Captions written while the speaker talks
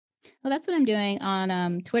Well, that's what I'm doing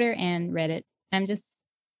on Twitter and Reddit. I'm just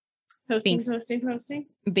posting.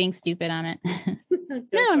 being stupid on it.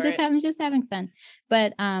 No, I'm just having fun.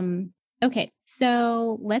 But okay,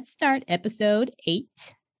 so let's start episode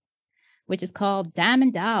 8, which is called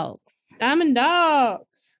Diamond Dogs. Diamond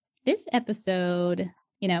Dogs. This episode,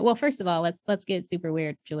 well, first of all, let's get super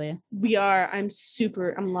weird, Julia. We are. I'm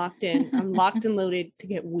locked in. I'm locked and loaded to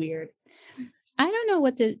get weird. I don't know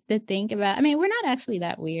what to think about. I mean, we're not actually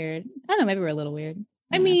that weird. I don't know, maybe we're a little weird.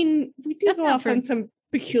 I mean, we do go off on some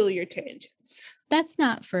peculiar tangents. That's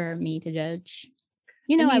not for me to judge.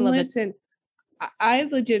 I love listen, I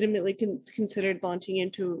legitimately considered launching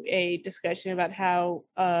into a discussion about how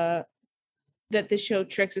that the show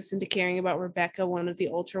tricks us into caring about Rebecca, one of the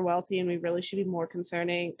ultra wealthy, and we really should be more concerned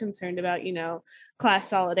about, class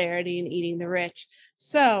solidarity and eating the rich.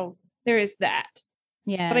 So there is that.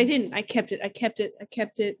 Yeah. But I didn't. I kept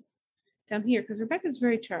it down here because Rebecca's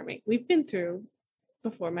very charming. We've been through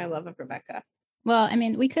before my love of Rebecca. Well, I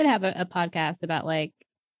mean, we could have a podcast about like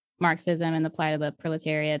Marxism and the plight of the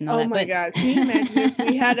proletariat and all that. Oh my God. Can you imagine if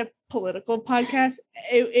we had a political podcast?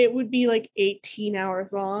 It would be like 18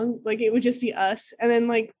 hours long. Like it would just be us. And then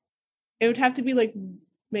like it would have to be like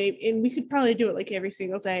maybe, and we could probably do it like every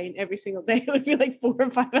single day. And every single day it would be like 4 or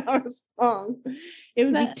 5 hours long. It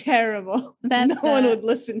would be terrible. No one would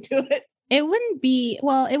listen to it. It wouldn't be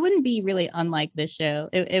really unlike this show.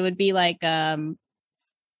 It would be like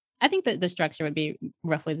I think that the structure would be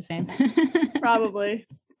roughly the same. Probably.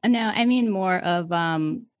 No, I mean more of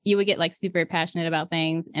you would get like super passionate about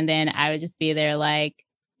things, and then I would just be there like,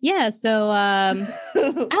 yeah, so I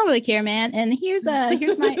don't really care, man. And here's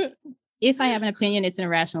my if I have an opinion, it's an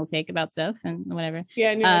irrational take about stuff and whatever.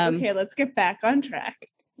 Yeah, and you're like, okay, let's get back on track.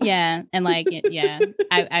 Yeah, and like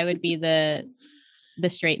I would be the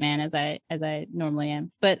straight man as I normally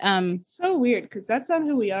am. But so weird because that's not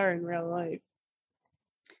who we are in real life.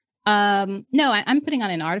 No, I'm putting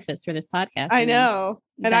on an artifice for this podcast. I know,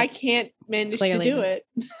 and I can't manage to do it.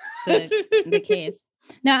 The case.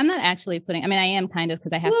 No, I'm not actually putting. I mean, I am kind of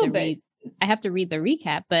because I have to read. I have to read the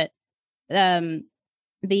recap, but the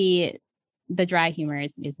dry humor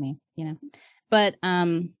is me, But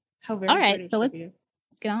all right, so let's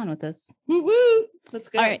get on with this. Woo woo! Let's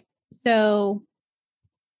go. All right, so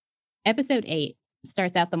episode 8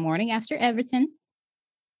 starts out the morning after Everton.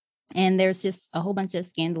 And there's just a whole bunch of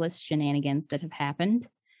scandalous shenanigans that have happened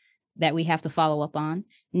that we have to follow up on.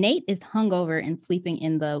 Nate is hungover and sleeping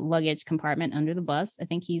in the luggage compartment under the bus. I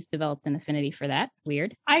think he's developed an affinity for that.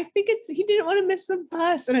 Weird. I think he didn't want to miss the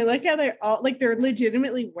bus. And I like how they're all like, they're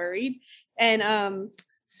legitimately worried. And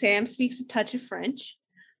Sam speaks a touch of French.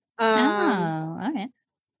 All right.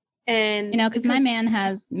 And because my man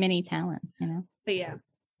has many talents, But yeah.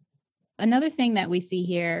 Another thing that we see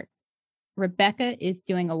here, Rebecca is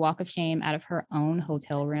doing a walk of shame out of her own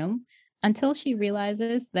hotel room until she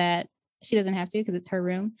realizes that she doesn't have to because it's her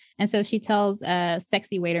room. And so she tells a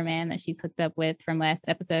sexy waiter man that she's hooked up with from last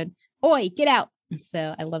episode, "Oi, get out."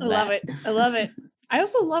 So I love that. I love it. I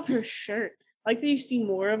also love her shirt. I like that you see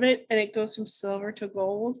more of it and it goes from silver to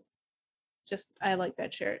gold. I like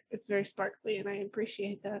that shirt. It's very sparkly and I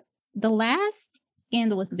appreciate that. The last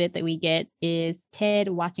scandalous bit that we get is Ted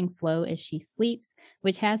watching Flo as she sleeps,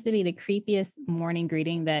 which has to be the creepiest morning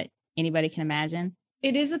greeting that anybody can imagine.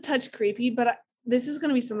 It is a touch creepy, but this is going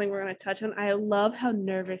to be something we're going to touch on. I love how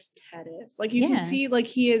nervous Ted is. Like you can see, like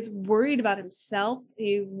he is worried about himself.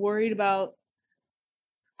 He's worried about.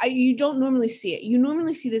 You don't normally see it. You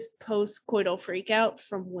normally see this post-coital freak out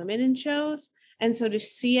from women in shows, and so to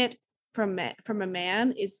see it from a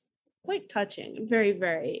man is quite touching, very,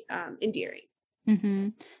 very endearing. Mm-hmm.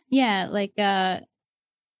 Yeah, like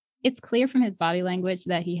it's clear from his body language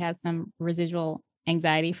that he has some residual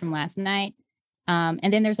anxiety from last night.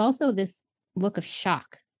 And then there's also this look of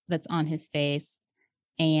shock that's on his face.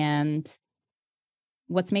 And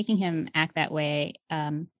what's making him act that way,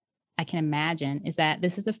 I can imagine, is that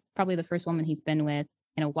this is probably the first woman he's been with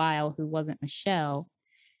in a while who wasn't Michelle.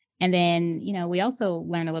 And then, we also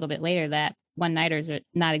learn a little bit later that one-nighters are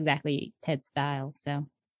not exactly Ted's style. So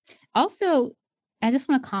also, I just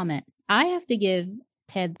want to comment. I have to give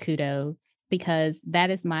Ted kudos because that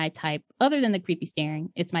is my type. Other than the creepy staring,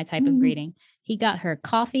 it's my type of greeting. He got her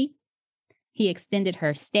coffee. He extended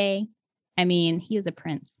her stay. I mean, he is a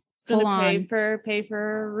prince. Full on pay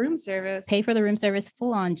for room service. Pay for the room service.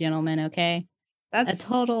 Full on gentleman. Okay, that's a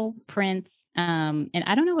total prince. And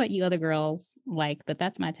I don't know what you other girls like, but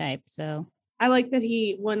that's my type. So I like that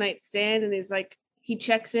he one night stand and he's like he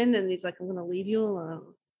checks in and he's like, "I'm going to leave you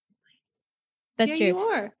alone." That's true. You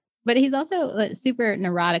are. But he's also super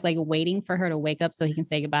neurotic, like waiting for her to wake up so he can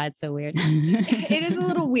say goodbye. It's so weird. It is a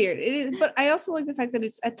little weird. It is, but I also like the fact that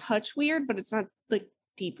it's a touch weird, but it's not like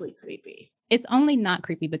deeply creepy. It's only not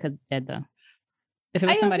creepy because it's dead, though. If it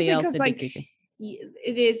was somebody else, it'd be creepy.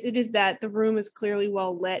 It is that the room is clearly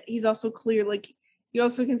well lit. He's also clear, like you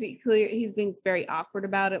also can see clear he's being very awkward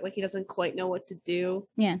about it, like he doesn't quite know what to do.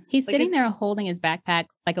 Yeah, he's like sitting there holding his backpack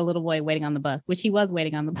like a little boy waiting on the bus, which he was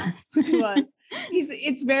waiting on the bus. He was.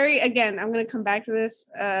 It's very, again, I'm going to come back to this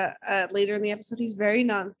later in the episode. He's very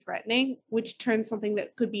non-threatening, which turns something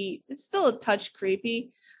that could be, it's still a touch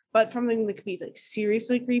creepy, but something that could be like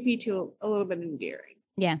seriously creepy to a little bit endearing.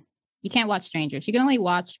 Yeah. You can't watch strangers. You can only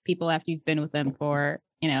watch people after you've been with them for,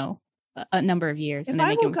 a number of years. If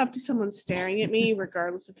I woke up to someone staring at me,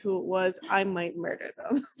 regardless of who it was, I might murder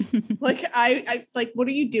them. Like, I like, what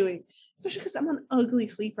are you doing? Especially because I'm an ugly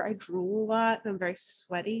sleeper. I drool a lot and I'm very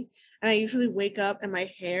sweaty. And I usually wake up and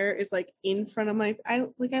my hair is like in front of I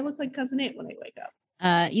look like Cousin It when I wake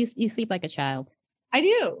up. You sleep like a child. I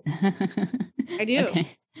do. I do.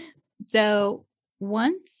 Okay. So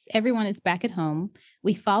once everyone is back at home,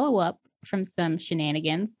 we follow up from some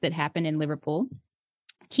shenanigans that happened in Liverpool.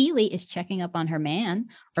 Keely is checking up on her man,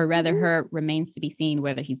 or rather her remains to be seen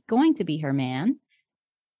whether he's going to be her man.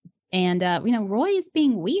 And, Roy is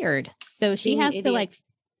being weird. So she has to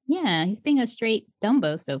he's being a straight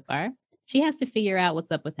Dumbo so far. She has to figure out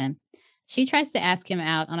what's up with him. She tries to ask him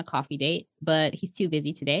out on a coffee date, but he's too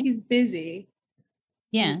busy today. He's busy.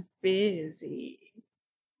 Yeah. He's busy.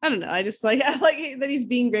 I don't know. I like that he's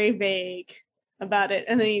being very vague about it.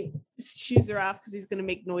 And then he shoos her off because he's going to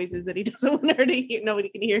make noises that he doesn't want her to hear. Nobody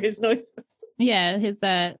can hear his noises. Yeah.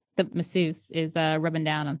 The masseuse is rubbing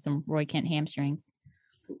down on some Roy Kent hamstrings.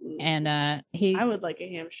 And I would like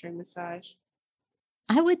a hamstring massage.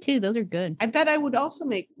 I would too. Those are good. I bet I would also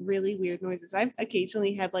make really weird noises. I've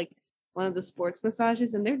occasionally had like one of the sports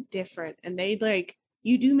massages and they're different and they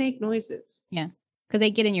you do make noises. Yeah. Because they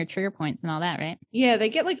get in your trigger points and all that, right? Yeah, they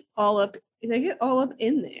get all up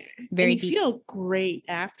in there. Very deep. You feel great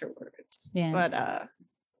afterwards. Yeah. But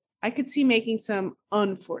I could see making some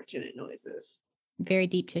unfortunate noises. Very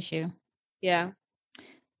deep tissue. Yeah.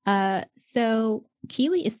 So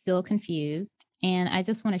Keely is still confused, and I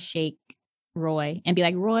just want to shake Roy and be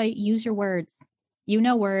like, Roy, use your words. You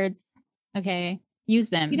know words. Okay. Use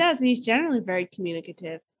them. He does, and he's generally very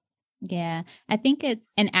communicative. Yeah. I think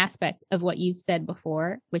it's an aspect of what you've said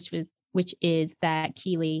before, which is that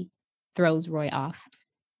Keely throws Roy off.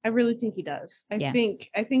 I really think he does. I think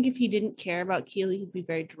if he didn't care about Keely, he'd be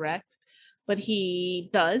very direct, but he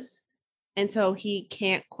does. And so he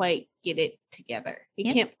can't quite get it together.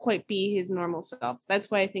 He can't quite be his normal self. That's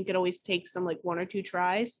why I think it always takes them like one or two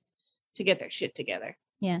tries to get their shit together.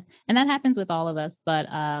 Yeah. And that happens with all of us. But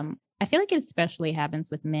I feel like it especially happens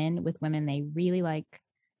with men, with women they really like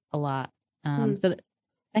a lot. So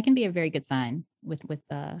that can be a very good sign with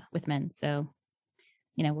men. So,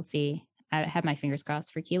 we'll see. I have my fingers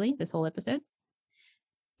crossed for Keely this whole episode.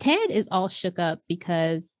 Ted is all shook up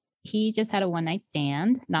because he just had a one-night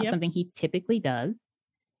stand, not something he typically does.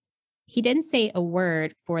 He didn't say a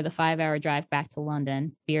word for the 5-hour drive back to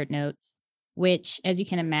London, Beard notes, which, as you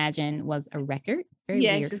can imagine, was a record. Very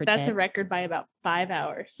weird for that's Ted. A record by about 5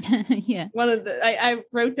 hours. Yeah. One of I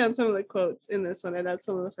wrote down some of the quotes in this one, and that's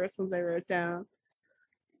some of the first ones I wrote down.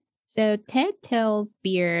 So Ted tells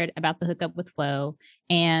Beard about the hookup with Flo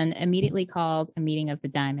and immediately calls a meeting of the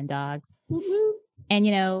Diamond Dogs. Mm-hmm.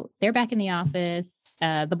 And, they're back in the office.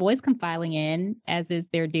 The boys come filing in, as is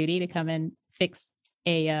their duty, to come and fix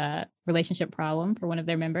a relationship problem for one of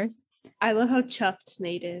their members. I love how chuffed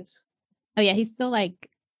Nate is. Oh, yeah. He's still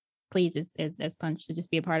pleased as punch to just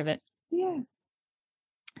be a part of it. Yeah.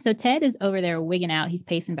 So Ted is over there wigging out. He's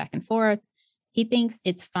pacing back and forth. He thinks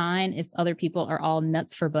it's fine if other people are all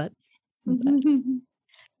nuts for butts.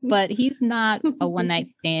 But he's not a one-night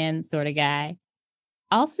stand sort of guy.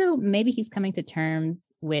 Also, maybe he's coming to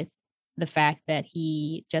terms with the fact that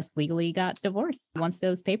he just legally got divorced once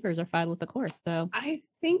those papers are filed with the court. So I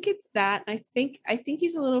think it's that. I think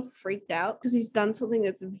he's a little freaked out because he's done something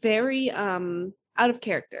that's very out of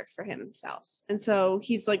character for himself. And so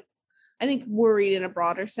he's I think worried in a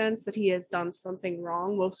broader sense that he has done something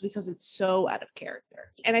wrong, mostly because it's so out of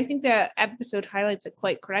character. And I think the episode highlights it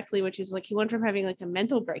quite correctly, which is he went from having a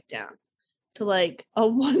mental breakdown to a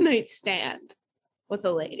one-night stand with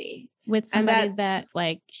a lady. With somebody that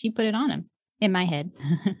she put it on him, in my head.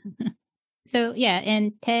 So, yeah,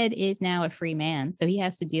 and Ted is now a free man. So he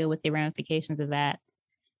has to deal with the ramifications of that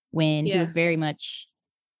when he was very much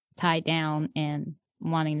tied down and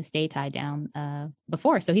wanting to stay tied down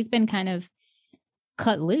before. So he's been kind of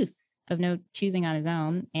cut loose of no choosing on his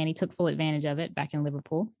own, and he took full advantage of it back in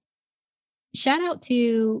Liverpool. Shout out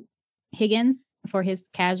to Higgins for his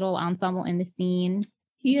casual ensemble in the scene.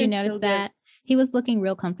 Did you notice that? He was looking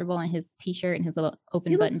real comfortable in his t-shirt and his little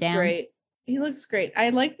open button down. Great. He looks great. I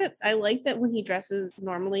like that when he dresses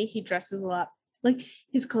normally, he dresses a lot, like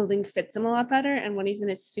his clothing fits him a lot better. And when he's in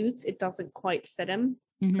his suits, it doesn't quite fit him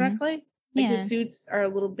correctly. Like his suits are a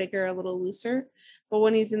little bigger, a little looser. But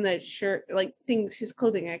when he's in the shirt, like his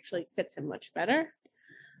clothing actually fits him much better.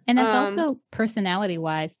 And that's also personality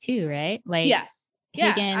wise too, right? Like, yes.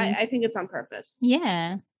 Yeah. I think it's on purpose.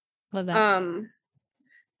 Yeah. Love that.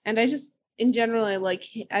 And I just, in general, I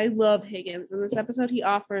love Higgins. In this episode, he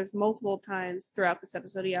offers multiple times throughout this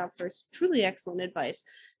episode, he offers truly excellent advice,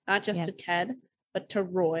 not just to Ted, but to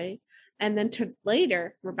Roy, and then to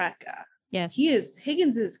later Rebecca. Yes.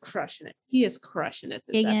 Higgins is crushing it. He is crushing it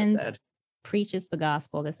this episode. Preaches the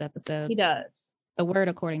gospel this episode. He does. The word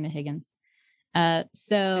according to Higgins. And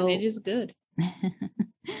it is good.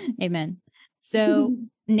 Amen. So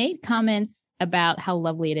Nate comments about how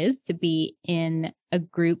lovely it is to be in a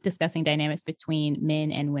group discussing dynamics between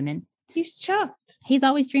men and women. He's chuffed. He's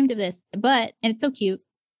always dreamed of this, and it's so cute.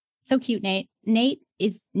 So cute, Nate. Nate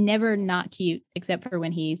is never not cute except for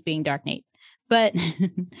when he's being Dark Nate. But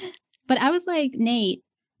I was like, Nate,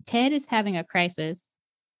 Ted is having a crisis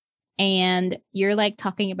and you're like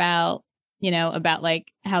talking about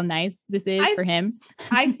like how nice this is for him.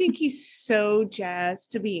 I think he's so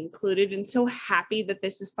jazzed to be included and so happy that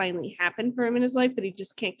this has finally happened for him in his life that he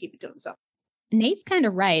just can't keep it to himself. Nate's kind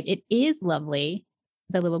of right. It is lovely,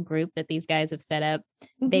 the little group that these guys have set up.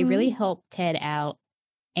 They really help Ted out.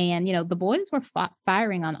 And, the boys were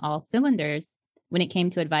firing on all cylinders when it came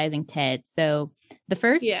to advising Ted. So the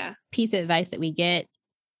first piece of advice that we get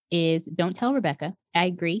is don't tell Rebecca. I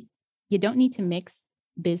agree. You don't need to mix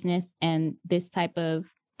business and this type of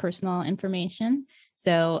personal information.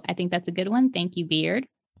 So I think that's a good one. Thank you, Beard.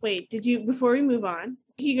 Wait, before we move on,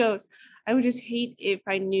 he goes, I would just hate if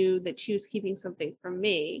I knew that she was keeping something from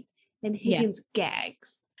me. And Higgins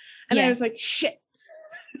gags. And I was like, shit.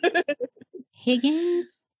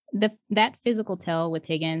 Higgins, that physical tell with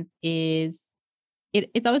Higgins is,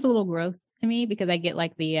 it's always a little gross to me because I get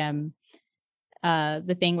like the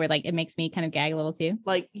thing where like it makes me kind of gag a little too.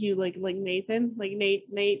 Like you like Nathan, like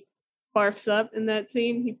Nate barfs up in that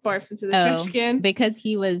scene. He barfs into the trash can because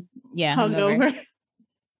he was hungover.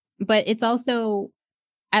 But it's also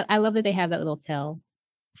I love that they have that little tell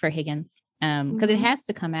for Higgins because it has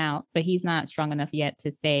to come out, but he's not strong enough yet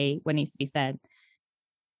to say what needs to be said.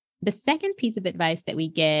 The second piece of advice that we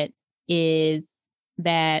get is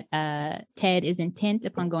that Ted is intent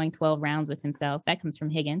upon going 12 rounds with himself. That comes from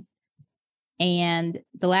Higgins. And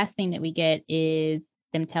the last thing that we get is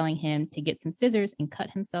them telling him to get some scissors and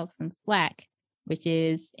cut himself some slack, which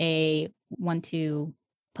is a 1-2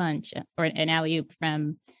 punch or an alley-oop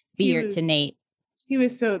from Beard to Nate. He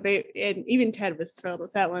was and even Ted was thrilled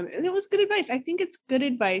with that one. And it was good advice. I think it's good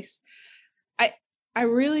advice. I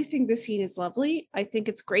really think this scene is lovely. I think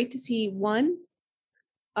it's great to see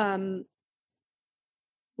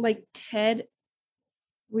like Ted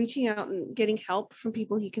reaching out and getting help from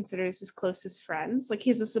people he considers his closest friends. Like he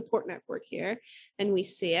has a support network here and we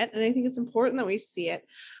see it. And I think it's important that we see it.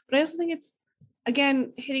 But I also think it's,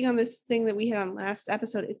 again, hitting on this thing that we hit on last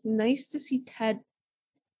episode, it's nice to see Ted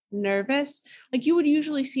nervous. Like you would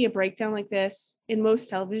usually see a breakdown like this in most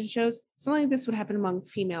television shows. Something like this would happen among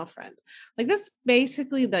female friends. Like that's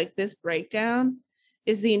basically like this breakdown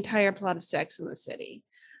is the entire plot of Sex and the City.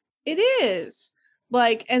 It is.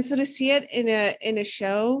 Like, and so to see it in a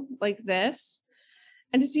show like this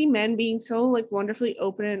and to see men being so like wonderfully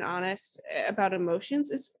open and honest about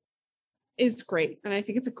emotions is great. And I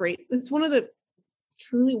think it's one of the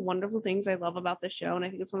truly wonderful things I love about the show. And I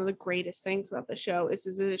think it's one of the greatest things about the show is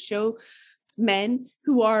it shows men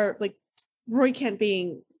who are like Roy Kent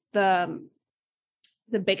being the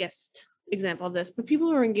biggest example of this, but people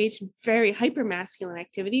who are engaged in very hyper masculine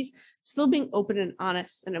activities still being open and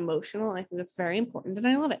honest and emotional. And I think that's very important and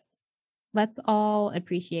I love it. Let's all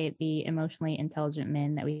appreciate the emotionally intelligent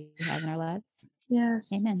men that we have in our lives. Yes.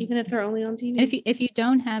 Amen. Even if they're only on TV. And if you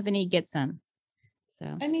don't have any, get some.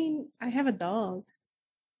 So I mean, I have a dog.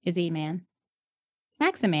 Is he a man?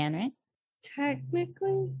 Mac's a man, right?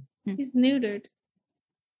 Technically, he's neutered.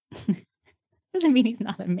 Doesn't mean he's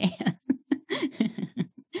not a man.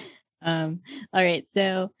 All right,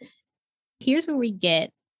 so here's where we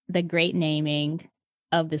get the great naming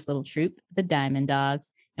of this little troop, the Diamond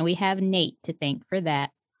Dogs, and we have Nate to thank for that.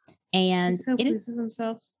 And he's so pleased with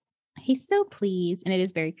himself. He's so pleased, and it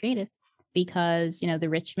is very creative because the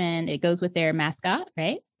Richmond, it goes with their mascot,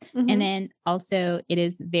 right? Mm-hmm. And then also it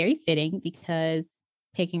is very fitting because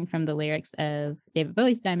taking from the lyrics of David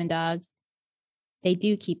Bowie's Diamond Dogs, they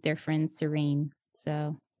do keep their friends serene.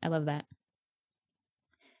 So I love that.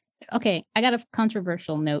 Okay, I got a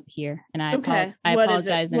controversial note here, and I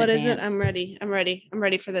apologize. What is it? I'm ready. I'm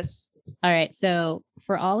ready for this. All right, so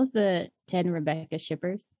for all of the Ted and Rebecca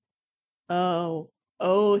shippers, thin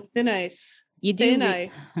ice. You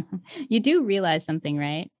do realize something,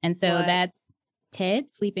 right? And so that's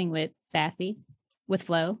Ted sleeping with Sassy, with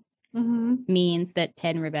Flo, means that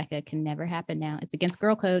Ted and Rebecca can never happen now. It's against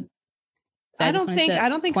girl code. So I don't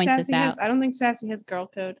think Sassy has girl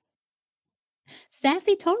code.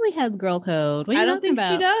 Sassy totally has girl code. What are you talking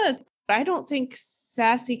about? She does. I don't think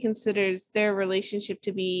Sassy considers their relationship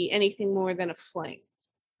to be anything more than a fling.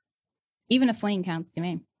 Even a fling counts to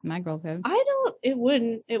me. My girl code. It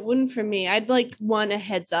wouldn't for me. I'd like want a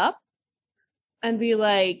heads up and be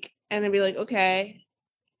like, okay.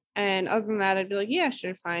 And other than that, I'd be like, yeah,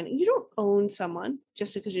 sure, fine. You don't own someone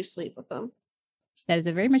just because you sleep with them. That is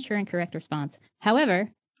a very mature and correct response.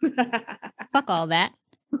 However, fuck all that.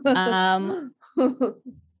 You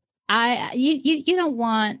don't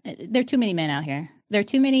want, there are too many men out here. There are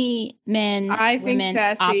too many men. I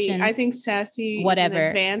think Sassy whatever. Is an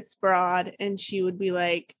advanced broad, and she would be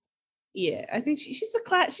like, yeah, I think she's a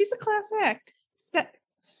class act.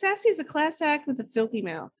 Sassy's a class act with a filthy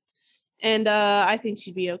mouth. And I think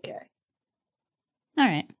she'd be okay. All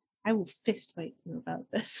right. I will fist fight you about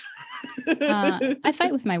this. I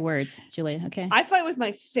fight with my words, Julia, okay? I fight with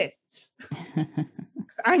my fists.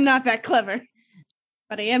 I'm not that clever,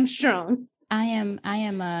 but I am strong. I'm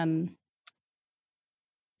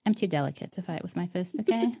too delicate to fight with my fists,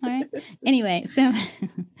 okay? All right. Anyway, so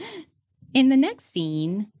in the next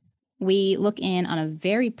scene, we look in on a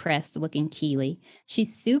very pressed looking Keely.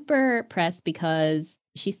 She's super pressed because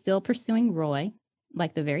she's still pursuing Roy,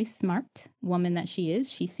 like the very smart woman that she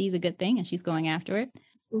is. She sees a good thing and she's going after it.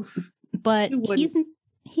 Oof. But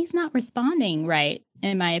he's not responding right,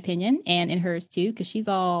 in my opinion, and in hers too, because she's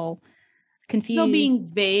all confused. So being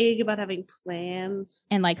vague about having plans.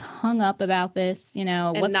 And like hung up about this, what's going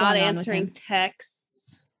on with him. And not answering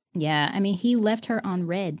texts. Yeah, I mean, he left her on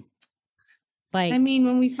red. Like, I mean,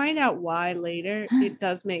 when we find out why later, it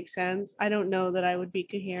does make sense. I don't know that I would be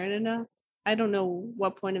coherent enough. I don't know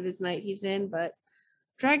what point of his night he's in, but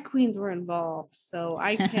drag queens were involved, so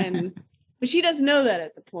I can. But she doesn't know that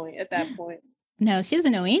at that point. No, she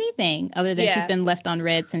doesn't know anything other than she's been left on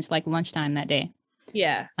red since like lunchtime that day.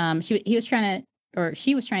 Yeah. She was trying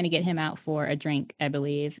to get him out for a drink, I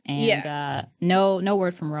believe, and no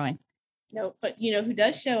word from Roy. No, but you know who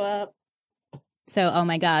does show up? So, oh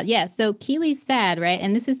my God. Yeah. So Keely's sad, right?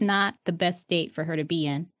 And this is not the best state for her to be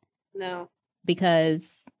in. No.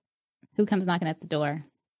 Because who comes knocking at the door?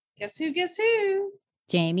 Guess who?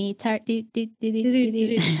 Jamie Tart. Jamie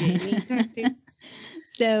Tart.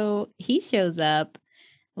 So he shows up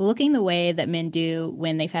looking the way that men do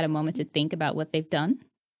when they've had a moment to think about what they've done.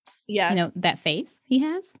 Yes. That face he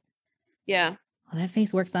has. Yeah. Well, that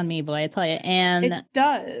face works on me, boy, I tell you. And it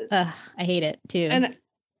does. I hate it too. And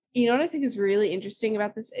you know what I think is really interesting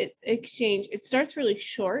about this exchange? It starts really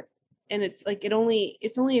short, and it's like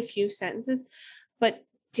it's only a few sentences, but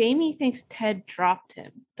Jamie thinks Ted dumped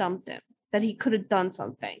him, that he could have done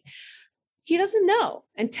something. He doesn't know,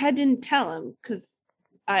 and Ted didn't tell him because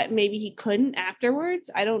maybe he couldn't afterwards.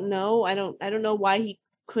 I don't know. I don't know why he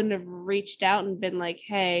couldn't have reached out and been like,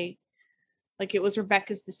 hey, like it was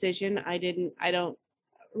Rebecca's decision.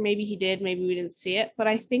 Maybe he did, maybe we didn't see it, but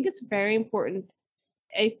I think it's very important.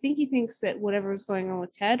 I think he thinks that whatever was going on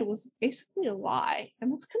with Ted was basically a lie.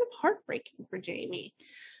 And that's kind of heartbreaking for Jamie.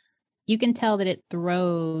 You can tell that it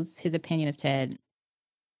throws his opinion of Ted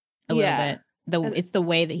a little bit. It's the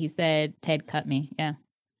way that he said, Ted cut me. Yeah.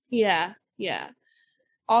 Yeah.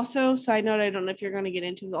 Also, side note, I don't know if you're going to get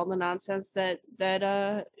into all the nonsense that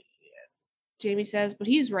Jamie says, but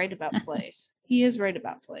he's right about plays. He is right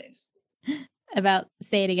about plays.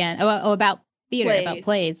 Say it again. About theater, about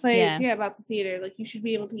plays. Yeah, about the theater. Like, you should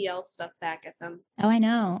be able to yell stuff back at them. Oh, I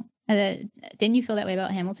know. Didn't you feel that way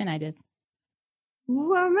about Hamilton? I did.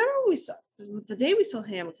 Well, I remember the day we saw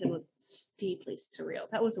Hamilton was deeply surreal.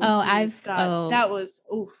 That was that was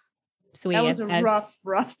oof. Sweet. That was a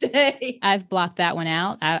rough day. I've blocked that one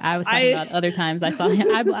out. I was talking about other times I saw him.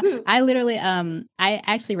 I literally I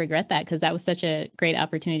actually regret that because that was such a great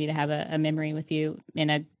opportunity to have a memory with you in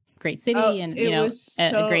a great city, and it was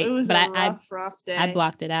a rough day. I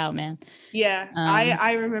blocked it out, man. Yeah,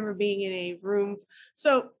 I remember being in a room.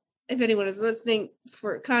 So if anyone is listening,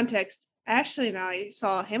 for context, Ashley and I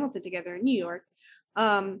saw Hamilton together in New York.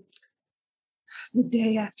 the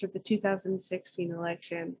day after the 2016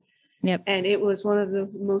 election. Yep. And it was one of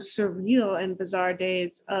the most surreal and bizarre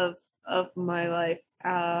days of my life.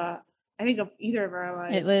 I think of either of our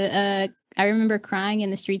lives. It was, I remember crying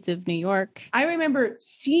in the streets of New York. I remember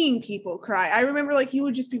seeing people cry. I remember like you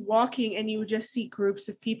would just be walking and you would just see groups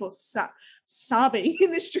of people sobbing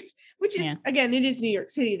in the street, which is, again, it is New York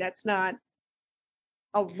City. That's not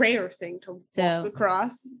a rare thing to walk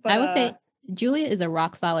across. But I would say Julia is a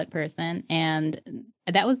rock solid person. And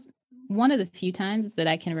that was one of the few times that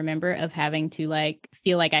I can remember of having to like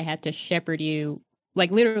feel like I had to shepherd you,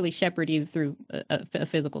 like literally shepherd you through a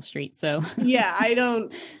physical street. So yeah, I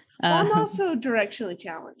don't. Well, I'm also directionally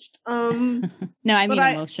challenged. No, I mean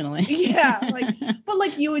emotionally. Yeah, like, but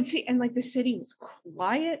like you would see, and like the city was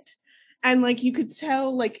quiet, and like you could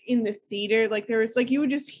tell, like in the theater, like there was like you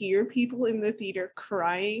would just hear people in the theater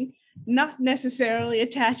crying, not necessarily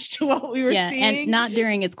attached to what we were seeing, and not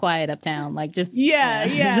during It's Quiet Uptown, like just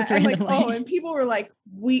just and like and people were like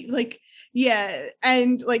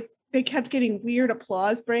and like. They kept getting weird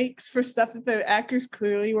applause breaks for stuff that the actors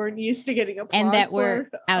clearly weren't used to getting applause and that for. Were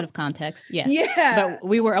out of context. Yeah. But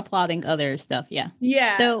we were applauding other stuff. Yeah.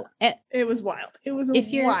 So it was wild. It was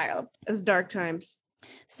wild. It was dark times.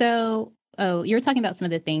 So, you were talking about some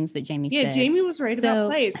of the things that Jamie said. Yeah, Jamie was right about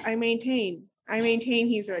plays. I maintain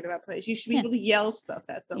he's right about plays. You should be able to yell stuff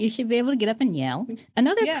at them. You should be able to get up and yell.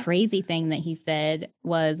 Another crazy thing that he said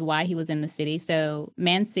was why he was in the city. So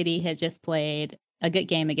Man City had just played a good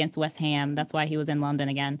game against West Ham. That's why he was in London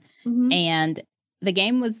again. Mm-hmm. And the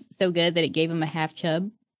game was so good that it gave him a half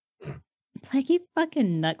chub. Like, you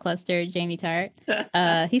fucking nut cluster, Jamie Tart.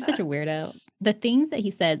 He's such a weirdo. The things that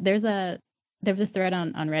he said, there was a thread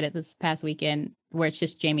on Reddit this past weekend where it's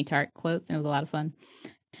just Jamie Tart quotes, and it was a lot of fun.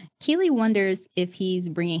 Keely wonders if he's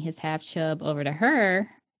bringing his half chub over to her,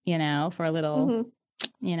 for a little,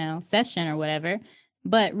 session or whatever.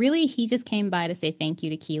 But really, he just came by to say thank you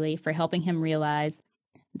to Keely for helping him realize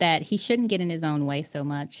that he shouldn't get in his own way so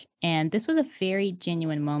much. And this was a very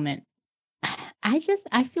genuine moment. I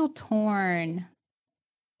feel torn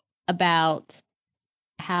about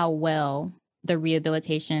how well the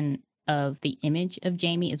rehabilitation of the image of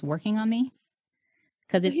Jamie is working on me.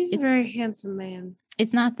 Because he's a very handsome man.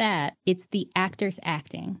 It's not that. It's the actor's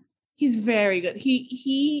acting. He's very good.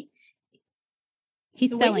 He's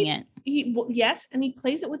selling it. Yes, and he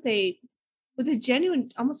plays it with a genuine,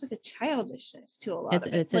 almost like a childishness to a lot of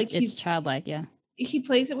it. It's childlike, yeah. He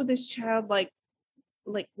plays it with his childlike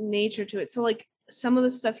like nature to it. So like some of the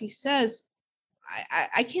stuff he says,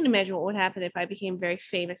 I can't imagine what would happen if I became very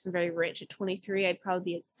famous and very rich at 23. I'd probably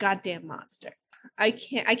be a goddamn monster. I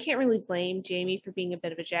can't really blame Jamie for being a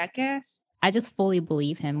bit of a jackass. I just fully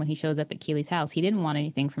believe him when he shows up at Keely's house. He didn't want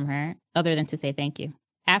anything from her other than to say thank you.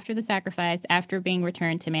 After the sacrifice, after being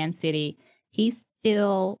returned to Man City, he's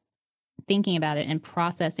still thinking about it and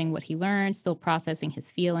processing what he learned, still processing his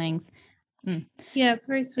feelings. Yeah, it's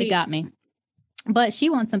very sweet. It got me. But she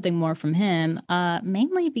wants something more from him,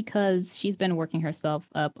 mainly because she's been working herself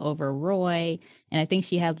up over Roy. And I think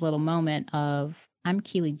she has a little moment of, I'm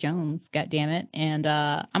Keely Jones, goddammit. And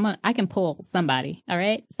I can pull somebody. All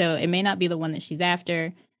right. So it may not be the one that she's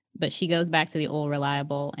after, but she goes back to the old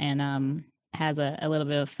reliable and has a little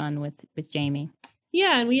bit of fun with Jamie.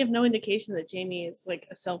 Yeah, and we have no indication that Jamie is like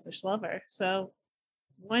a selfish lover, so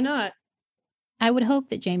why not? I would hope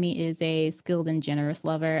that Jamie is a skilled and generous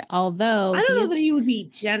lover, although I don't know that he would be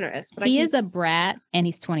generous, but he is a brat and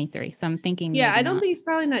he's 23, so I'm thinking I don't think he's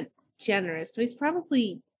probably not generous, but he's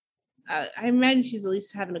probably I imagine she's at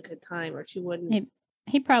least having a good time, or she wouldn't.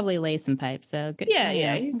 He probably lays some pipes, so good.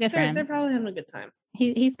 Yeah, they're probably having a good time.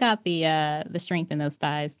 He's got the strength in those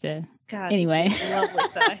thighs to. God, anyway, lovely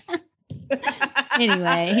thighs.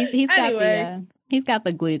 Anyway, he's got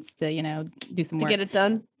the glutes to do some work to get it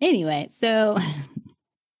done. Anyway, so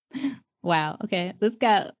wow. Okay, this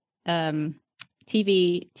got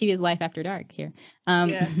TV is life after dark here.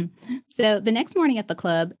 So the next morning at the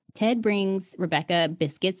club, Ted brings Rebecca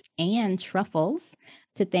biscuits and truffles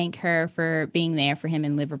to thank her for being there for him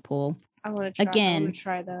in Liverpool. I want to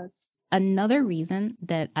try those. Another reason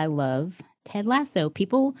that I love Ted Lasso.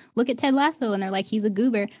 People look at Ted Lasso and they're like, he's a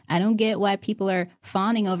goober. I don't get why people are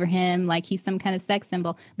fawning over him like he's some kind of sex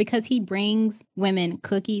symbol, because he brings women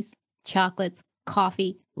cookies, chocolates,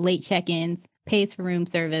 coffee, late check-ins, pays for room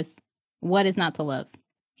service. What is not to love?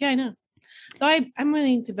 Yeah, I know. Though I'm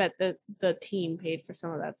willing to bet that the team paid for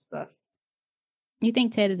some of that stuff. You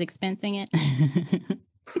think Ted is expensing it?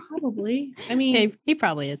 Probably. I mean, he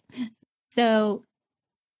probably is. So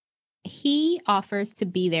he offers to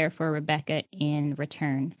be there for Rebecca in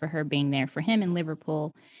return for her being there for him in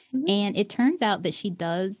Liverpool. Mm-hmm. And it turns out that she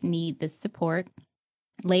does need this support.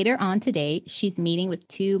 Later on today, she's meeting with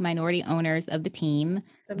 2 minority owners of the team.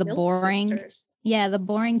 The boring sisters. Yeah, the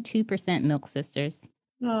boring 2% milk sisters.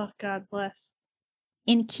 Oh, God bless.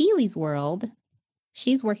 In Keely's world,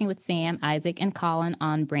 she's working with Sam, Isaac, and Colin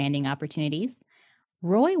on branding opportunities.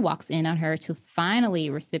 Roy walks in on her to finally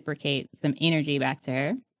reciprocate some energy back to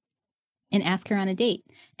her and ask her on a date.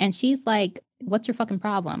 And she's like, what's your fucking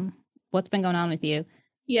problem? What's been going on with you?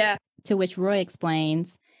 Yeah. To which Roy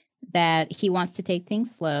explains that he wants to take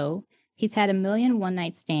things slow. He's had a million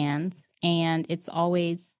one-night stands, and it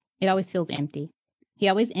always feels empty. He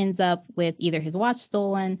always ends up with either his watch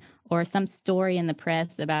stolen or some story in the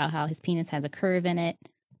press about how his penis has a curve in it.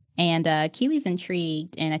 And Keely's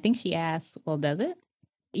intrigued, and I think she asks, well, does it?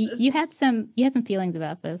 You had some feelings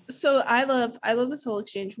about this. So I love this whole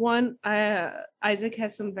exchange. One, Isaac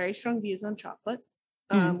has some very strong views on chocolate,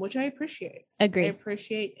 which I appreciate. Agree. I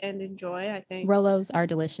appreciate and enjoy. I think Rolos are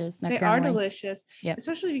delicious. They are delicious. Yeah.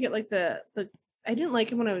 Especially if you get like the. I didn't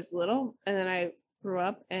like it when I was little, and then I grew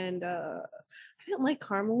up, and I didn't like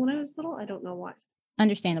caramel when I was little. I don't know why.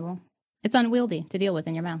 Understandable. It's unwieldy to deal with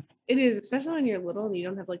in your mouth. It is, especially when you're little and you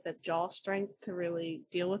don't have like the jaw strength to really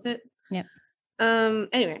deal with it. Yep.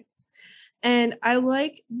 Anyway, and I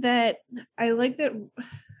like that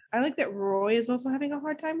Roy is also having a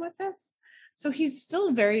hard time with this. So he's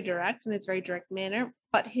still very direct in his very direct manner,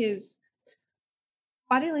 but his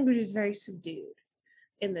body language is very subdued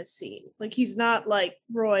in this scene. Like, he's not like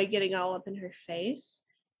Roy getting all up in her face.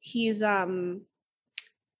 He's not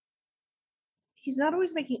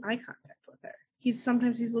always making eye contact with her.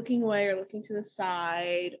 Sometimes he's looking away or looking to the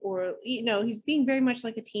side, or, you know, he's being very much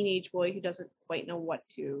like a teenage boy who doesn't quite know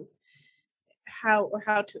how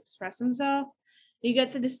to express himself. You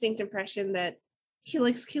get the distinct impression that he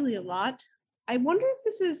likes Keely a lot. I wonder if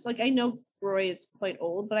this is like, I know Roy is quite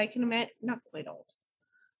old, but I can imagine not quite old.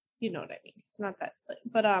 You know what I mean? It's not that,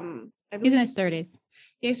 but he's in his 30s.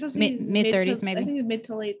 Yeah, he's supposed to be mid 30s, maybe. I think mid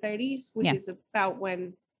to late 30s, which is about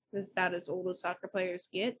as old as soccer players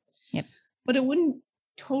get. Yep. But it wouldn't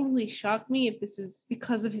totally shock me if this is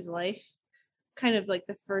because of his life, kind of like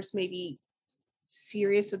the first maybe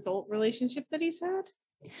serious adult relationship that he's had.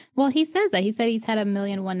 Well, he says that. He said he's had a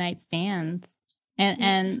million one-night stands.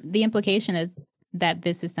 And the implication is that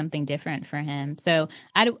this is something different for him. So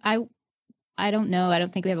I don't know. I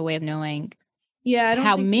don't think we have a way of knowing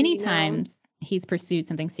how many times he's pursued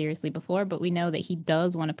something seriously before, but we know that he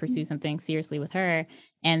does want to pursue something seriously with her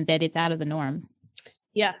and that it's out of the norm.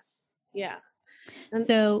 Yes. Yeah. And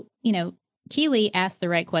so, you know, Keely asked the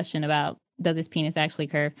right question about, does his penis actually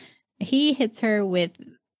curve? He hits her with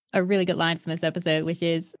a really good line from this episode, which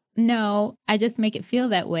is, no, I just make it feel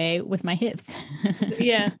that way with my hips.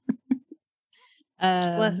 Yeah.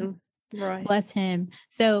 Bless him. Right. Bless him.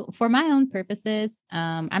 So for my own purposes,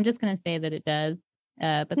 I'm just going to say that it does,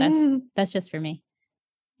 but that's just for me.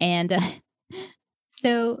 And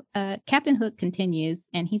so Captain Hook continues,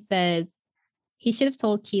 and he says he should have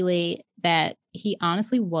told Keely that he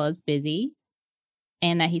honestly was busy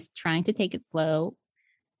and that he's trying to take it slow.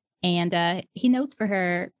 And he notes for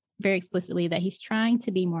her very explicitly that he's trying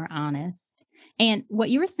to be more honest. And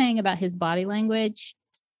what you were saying about his body language,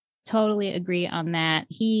 totally agree on that.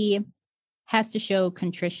 He has to show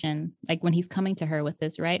contrition, like when he's coming to her with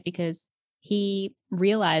this, right? Because he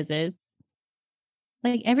realizes,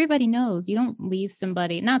 like, everybody knows you don't leave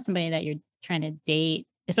not somebody that you're trying to date,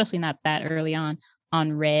 especially not that early on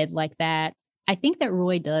red like that. I think that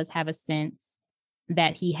Roy does have a sense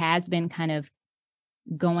that he has been kind of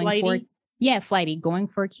going flighty, going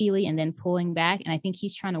for Keely and then pulling back. And I think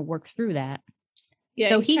he's trying to work through that. Yeah,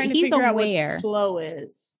 so he's figure aware out what slow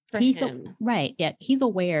is for him. Right. Yeah. He's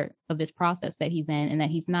aware of this process that he's in and that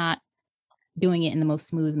he's not doing it in the most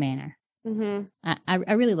smooth manner. Mm-hmm.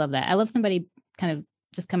 I really love that. I love somebody kind of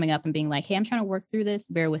just coming up and being like, hey, I'm trying to work through this.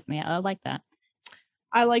 Bear with me. I like that.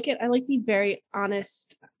 I like it. I like the very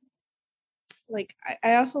honest. Like,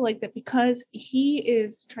 I also like that because he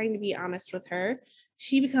is trying to be honest with her,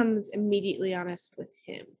 she becomes immediately honest with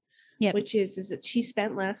him. Yep. Which is that she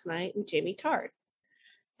spent last night with Jamie Tard.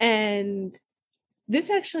 And this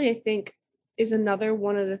actually, I think, is another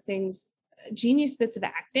one of the things, genius bits of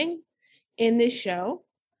acting in this show.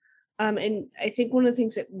 And I think one of the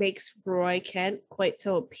things that makes Roy Kent quite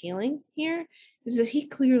so appealing here is that he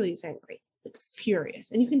clearly is angry, like furious,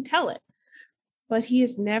 and you can tell it. But he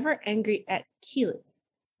is never angry at Keely.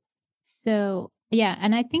 So, yeah,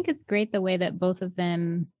 and I think it's great the way that both of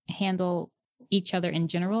them handle each other in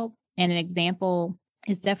general. And an example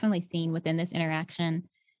is definitely seen within this interaction.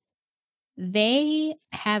 they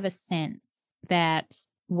have a sense that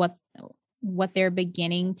what they're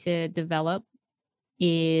beginning to develop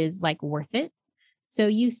is like worth it. So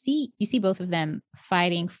you see both of them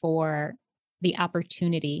fighting for the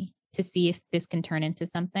opportunity to see if this can turn into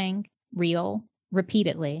something real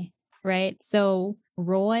repeatedly, right? So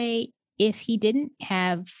Roy, if he didn't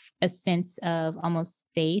have a sense of almost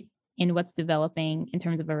faith in what's developing in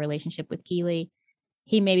terms of a relationship with Keeley,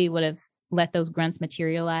 he maybe would have let those grunts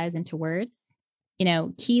materialize into words. You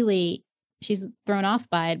know, Keeley, she's thrown off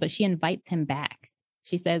by it, but she invites him back.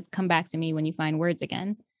 She says, come back to me when you find words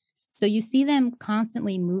again. So you see them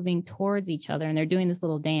constantly moving towards each other, and they're doing this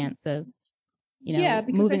little dance of, you know,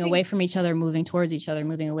 moving away from each other, moving towards each other,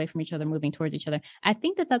 moving away from each other, moving towards each other. I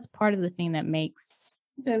think that that's part of the thing that makes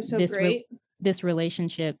them so great. This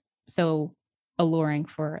relationship so alluring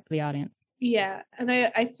for the audience. Yeah, and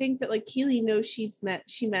I think that like Keeley knows she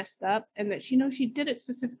messed up, and that she knows she did it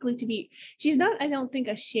specifically to be. She's not, I don't think,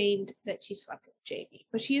 ashamed that she slept with Jamie,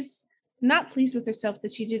 but she's not pleased with herself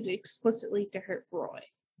that she did it explicitly to hurt Roy.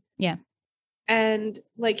 Yeah. And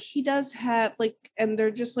like he does have like, and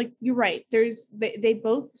they're just like, you're right. They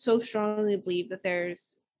both so strongly believe that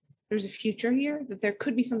there's a future here, that there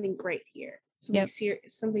could be something great here, something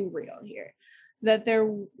serious, something real here. That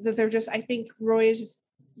they're just, I think Roy is just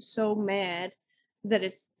so mad that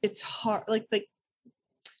it's hard, like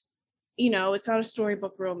you know, it's not a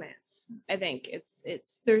storybook romance. I think it's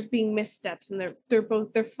there's being missteps, and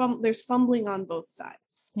there's fumbling on both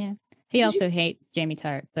sides. Yeah. He also hates Jamie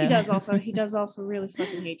Tart. So he does also really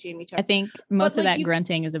fucking hate Jamie Tart. I think most of that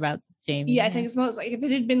grunting is about Jamie. Yeah, I think it's most like if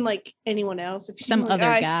it had been like anyone else, if some other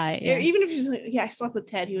guy, even if she's like, yeah, I slept with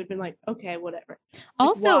Ted, he would have been like, okay, whatever.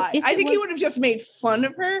 Also, like, I think he would have just made fun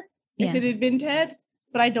of her if it had been Ted,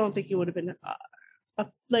 but I don't think he would have been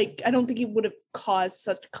I don't think he would have caused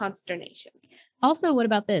such consternation. Also, what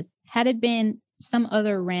about this? Had it been some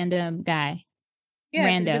other random guy?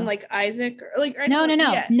 Yeah, been like Isaac or like no,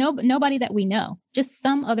 nobody that we know, just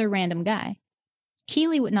some other random guy.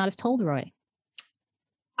 Keeley would not have told Roy.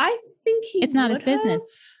 I think it's not his business.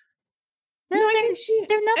 No, I think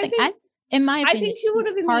they're nothing. In my opinion, I think she would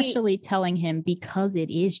have been partially telling him because it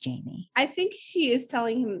is Jamie. I think she is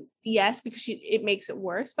telling him yes because it makes it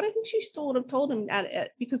worse, but I think she still would have told him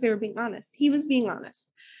that because they were being honest. He was being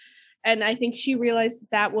honest. And I think she realized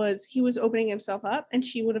he was opening himself up, and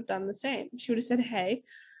she would have done the same. She would have said, hey,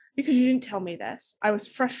 because you didn't tell me this, I was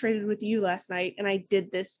frustrated with you last night, and I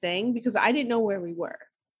did this thing because I didn't know where we were.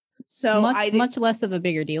 So much less of a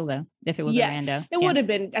bigger deal though, if it was a rando. It would have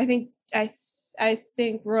been. I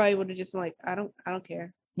think Roy would have just been like, I don't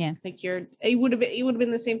care. Yeah. Like it would have been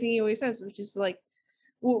the same thing he always says, which is like,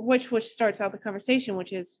 which starts out the conversation,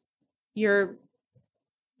 which is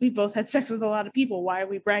we both had sex with a lot of people. Why are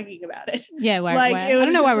we bragging about it? Yeah. Why? I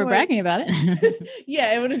don't know why we're bragging about it.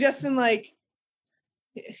 Yeah. It would have just been like,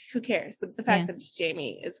 who cares? But the fact that it's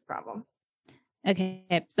Jamie is a problem.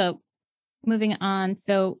 Okay. So moving on.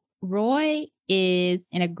 So Roy is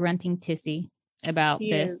in a grunting tizzy about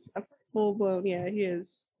this. Is a full blown. Yeah, he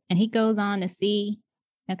is. And he goes on to see,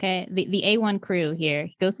 the A1 crew here.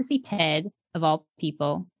 He goes to see Ted, of all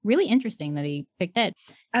people. Really interesting that he picked Ted.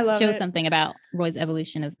 I love it. Shows something about Roy's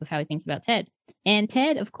evolution of how he thinks about Ted. And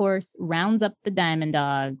Ted, of course, rounds up the Diamond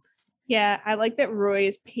Dogs. Yeah, I like that Roy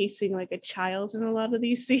is pacing like a child in a lot of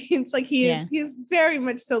these scenes. Like he is very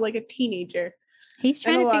much so like a teenager. He's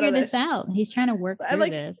trying to figure this out. He's trying to work through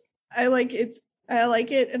this. I like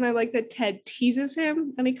it, and I like that Ted teases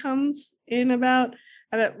him, and he comes in about.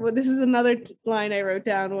 This is another line I wrote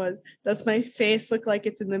down was, does my face look like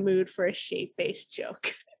it's in the mood for a shape-based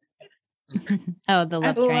joke? Oh, the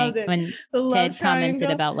love triangle. When Ted commented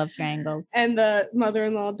about love triangles. And the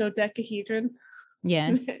mother-in-law dodecahedron. Yeah.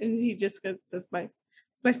 And he just goes, does my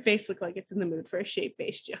face look like it's in the mood for a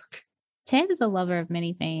shape-based joke? Ted is a lover of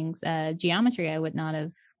many things. Geometry I would not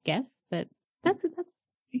have guessed, but that's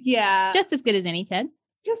just as good as any Ted.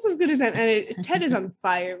 Just as good as that. And Ted is on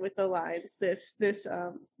fire with the lines this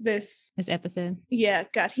episode. Yeah,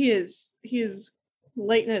 God, he is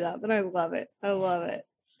lighting it up, and I love it.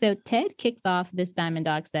 So Ted kicks off this Diamond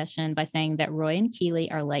Dog session by saying that Roy and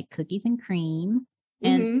Keeley are like cookies and cream,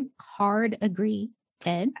 and hard agree,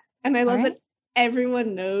 Ted. And I love that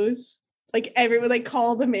everyone knows, like everyone like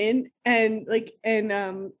call them in, and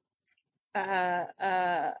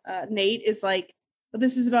Nate is like, well,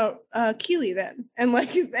 this is about Keeley then, and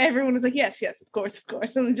like everyone is like, yes, of course,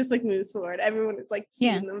 and then just like moves forward. Everyone is like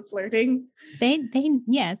seeing them flirting. They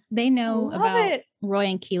know about Roy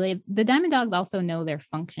and Keeley. The Diamond Dogs also know their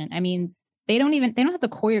function. I mean, they don't have to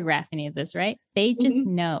choreograph any of this, right? They just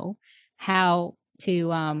know how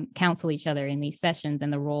to counsel each other in these sessions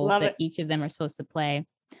and the roles that each of them are supposed to play.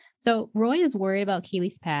 So Roy is worried about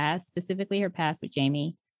Keely's past, specifically her past with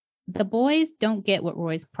Jamie. The boys don't get what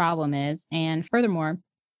Roy's problem is. And furthermore,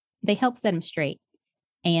 they help set him straight.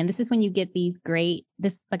 And this is when you get this great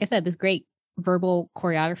verbal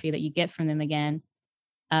choreography that you get from them again.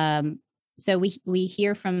 So we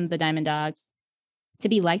hear from the Diamond Dogs, to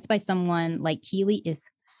be liked by someone like Keely is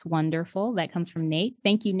wonderful. That comes from Nate.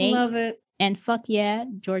 Thank you, Nate. Love it. And fuck yeah,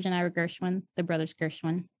 George and Ira Gershwin, the brothers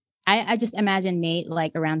Gershwin. I just imagine Nate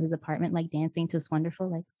like around his apartment, like dancing to "It's Wonderful,"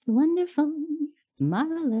 like "It's wonderful,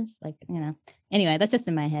 marvelous," like, you know. Anyway, that's just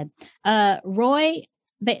in my head. Roy,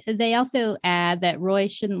 they also add that Roy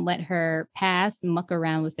shouldn't let her past muck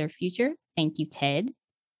around with their future. Thank you, Ted.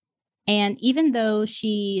 And even though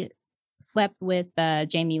she slept with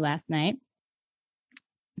Jamie last night,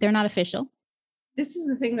 they're not official. This is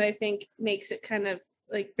the thing that I think makes it kind of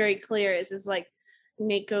like very clear is like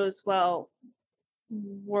Nate goes, well,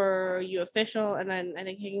 were you official? And then I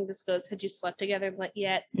think Higgins goes, had you slept together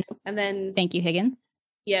yet? Nope. And then thank you, Higgins.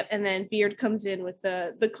 Yep. And then Beard comes in with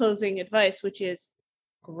the closing advice, which is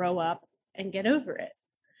grow up and get over it.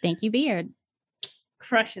 Thank you, Beard.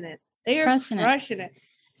 Crushing it. They are crushing it.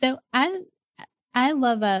 So I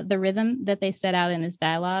love the rhythm that they set out in this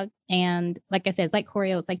dialogue. And like I said, it's like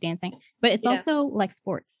choreo, it's like dancing, but it's also like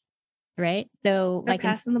sports, right? So they're like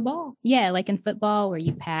passing the ball. Yeah, like in football where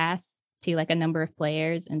you pass to like a number of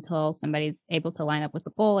players until somebody's able to line up with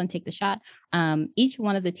the goal and take the shot. Each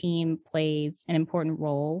one of the team plays an important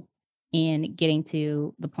role in getting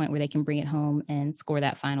to the point where they can bring it home and score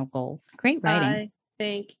that final goal. Great writing. I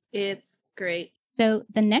think it's great. So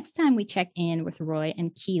the next time we check in with Roy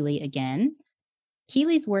and Keely again,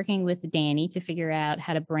 Keely's working with Danny to figure out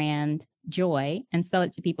how to brand joy and sell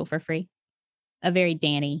it to people for free. A very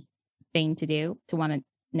Danny thing to do, to want to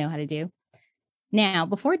know how to do. Now,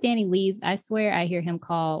 before Danny leaves, I swear I hear him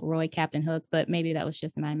call Roy Captain Hook, but maybe that was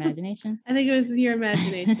just my imagination. I think it was your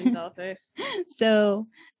imagination, Dollface. So,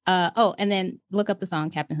 and then look up the song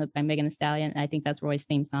Captain Hook by Megan Thee Stallion. I think that's Roy's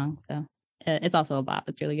theme song. So it's also a bop.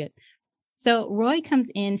 It's really good. So Roy comes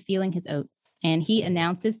in feeling his oats, and he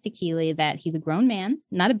announces to Keely that he's a grown man,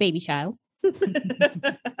 not a baby child.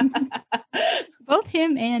 Both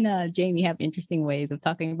him and Jamie have interesting ways of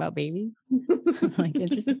talking about babies. Like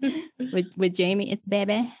interesting. With Jamie, it's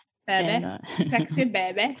baby. Baby. And, sexy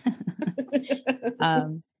baby.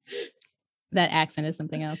 That accent is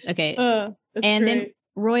something else. Okay. And great. Then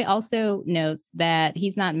Roy also notes that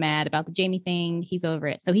he's not mad about the Jamie thing. He's over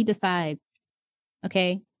it. So he decides,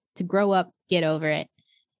 okay, to grow up, get over it,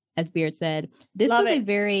 as Beard said. This was a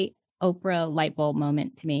very Oprah light bulb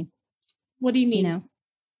moment to me. What do you mean? You know,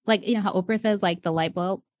 like, you know how Oprah says, like, the light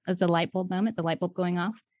bulb, it's a light bulb moment, the light bulb going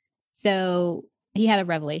off. So he had a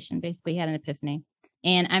revelation, basically, he had an epiphany.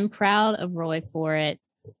 And I'm proud of Roy for it.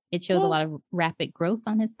 It shows a lot of rapid growth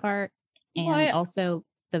on his part, and also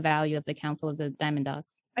the value of the Council of the Diamond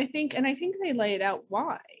Dogs. I think they lay it out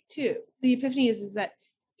why, too. The epiphany is that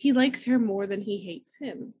he likes her more than he hates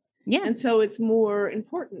him. Yeah. And so it's more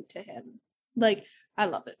important to him. Like, I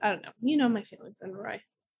love it. I don't know. You know my feelings on Roy.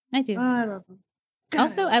 I do. I love him.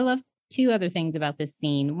 God. Also, I love two other things about this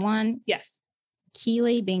scene. One, yes,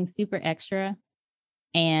 Keely being super extra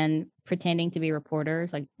and pretending to be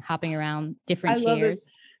reporters, like hopping around different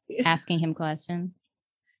chairs, asking him questions.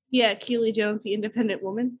 Yeah, Keely Jones, the independent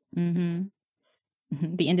woman.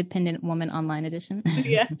 Mm-hmm. The independent woman online edition.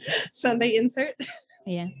 Yeah, Sunday insert.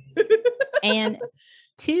 Yeah. And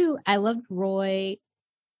two, I loved Roy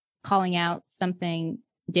calling out something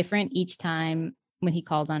different each time when he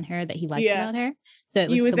calls on her that he likes about her. So it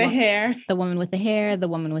was you with the hair, the woman with the hair, the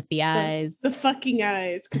woman with the eyes, the fucking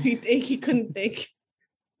eyes, because he couldn't think.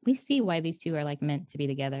 We see why these two are like meant to be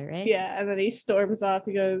together, right? Yeah, and then he storms off.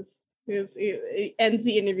 He ends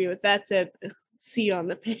the interview with, "That's it. See you on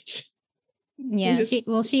the pitch." Yeah,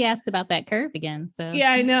 she asked about that curve again. So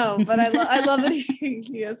yeah, I know, but I love that he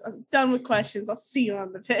goes, "I'm done with questions. I'll see you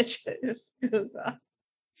on the pitch." It just goes off.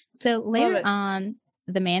 So later on,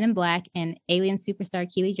 the Man in Black and alien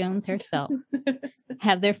superstar Keely Jones herself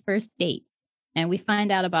have their first date. And we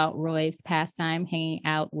find out about Roy's pastime hanging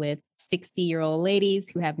out with 60-year-old ladies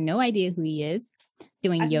who have no idea who he is,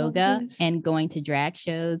 doing yoga and going to drag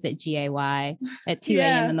shows at GAY at 2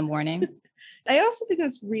 a.m. in the morning. I also think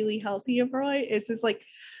that's really healthy of Roy. Is this like,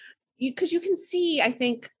 because you can see, I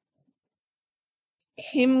think,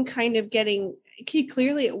 him kind of he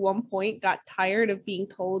clearly at one point got tired of being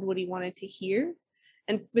told what he wanted to hear,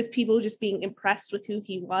 and with people just being impressed with who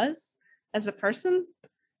he was as a person,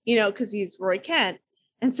 you know, because he's Roy Kent.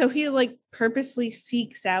 And so he like purposely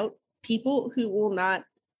seeks out people who will not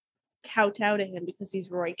kowtow to him because he's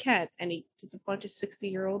Roy Kent, and it's a bunch of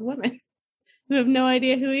 60-year-old women who have no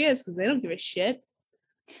idea who he is because they don't give a shit.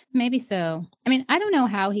 Maybe so. I mean, I don't know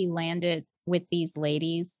how he landed with these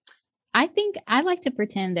ladies. I think I like to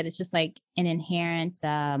pretend that it's just like an inherent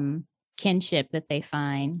kinship that they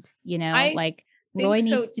find, like Roy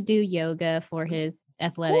needs to do yoga for his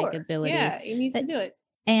athletic ability. Yeah, he needs to do it.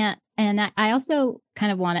 And I also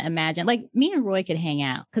kind of want to imagine, like, me and Roy could hang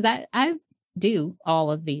out because I do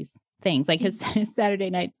all of these things. Like his Saturday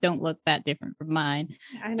night don't look that different from mine.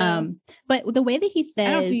 I know. But the way that he says,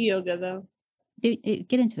 I don't do yoga though.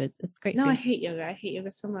 Get into it. It's great. No, I hate yoga. I hate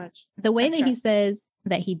yoga so much. The way that he says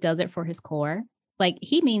that he does it for his core, like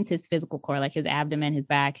he means his physical core, like his abdomen, his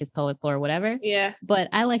back, his pelvic floor, whatever. Yeah. But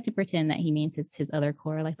I like to pretend that he means it's his other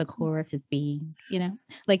core, like the core of his being,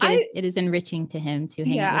 like it is enriching to him to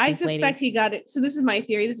hang out with I suspect ladies. he got it. So this is my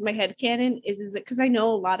theory. This is my headcanon. Is it because I know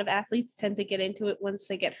a lot of athletes tend to get into it once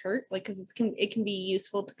they get hurt, like because it can be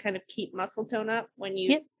useful to kind of keep muscle tone up when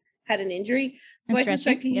you had an injury. So I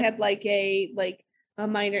suspect he had like a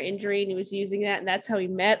minor injury and he was using that, and that's how he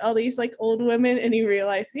met all these like old women, and he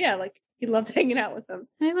realized like he loved hanging out with them.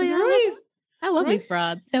 I love these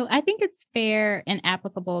broads. So I think it's fair and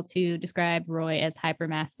applicable to describe Roy as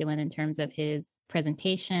hypermasculine in terms of his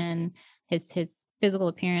presentation, his physical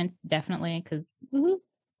appearance, definitely, because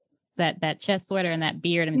that chest sweater and that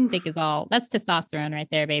beard and thick is that's testosterone right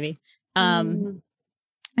there, baby.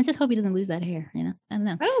 I just hope he doesn't lose that hair, I don't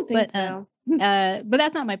know. I don't think so. But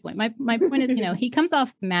that's not my point. My point is, he comes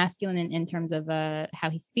off masculine in terms of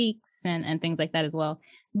how he speaks and things like that as well.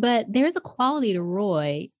 But there's a quality to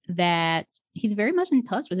Roy that he's very much in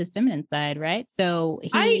touch with his feminine side, right? So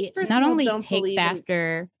he not only takes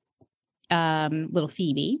after little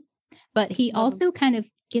Phoebe, but he also kind of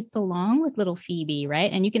gets along with little Phoebe, right?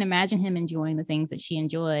 And you can imagine him enjoying the things that she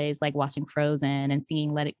enjoys, like watching Frozen and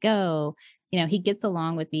singing Let It Go. He gets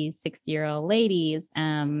along with these 60-year-old ladies.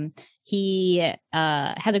 He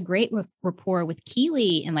has a great rapport with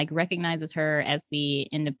Keely and like recognizes her as the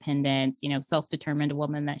independent, self-determined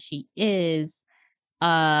woman that she is.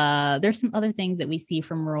 There's some other things that we see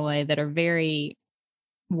from Roy that are very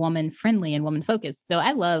woman friendly and woman focused. So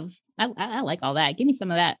I like all that. Give me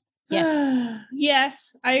some of that. Yes.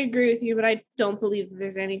 Yes, I agree with you, but I don't believe that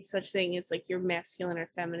there's any such thing as like your masculine or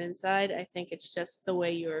feminine side. I think it's just the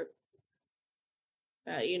way you're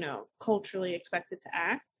culturally expected to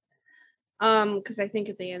act. Because I think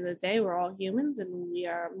at the end of the day, we're all humans and we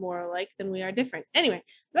are more alike than we are different. Anyway,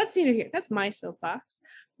 that's neither here. That's my soapbox.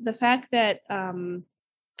 The fact that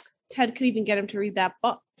Ted could even get him to read that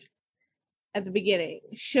book at the beginning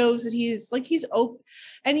shows that he's open,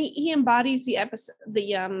 and he embodies the episode.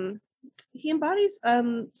 He embodies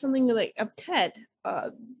something like of Ted,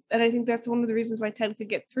 and I think that's one of the reasons why Ted could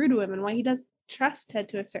get through to him and why he does trust Ted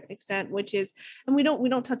to a certain extent, which is, and we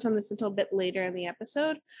don't touch on this until a bit later in the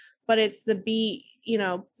episode, but it's the be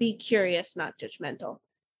curious, not judgmental.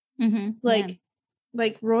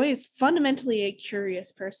 Like Roy is fundamentally a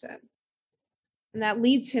curious person, and that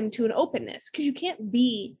leads him to an openness, because you can't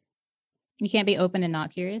be open and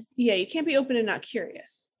not curious. Yeah, you can't be open and not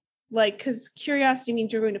curious, like, because curiosity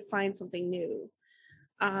means you're going to find something new,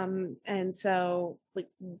 and so like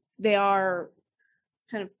they are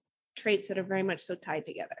kind of traits that are very much so tied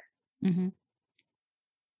together.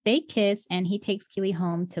 They kiss and he takes Keely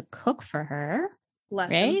home to cook for her.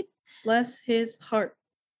 Bless his heart.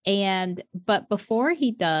 But before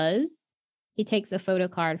he does, he takes a photo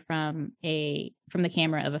card from the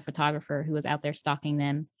camera of a photographer who was out there stalking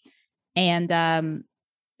them. And I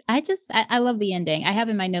love the ending. I have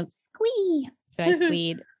in my notes squee. So I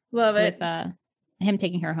squeed love it. With him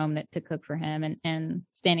taking her home to cook for him and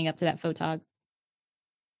standing up to that photog.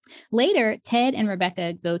 Later, Ted and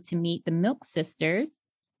Rebecca go to meet the Milk Sisters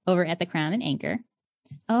over at the Crown and Anchor.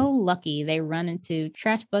 Oh, lucky. They run into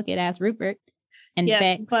trash bucket ass Rupert and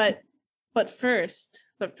Bex. But first,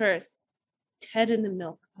 Ted and the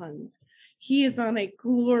milk puns. He is on a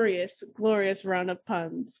glorious, glorious run of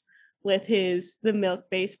puns with the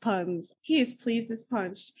milk-based puns. He is pleased as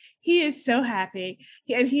punched. He is so happy.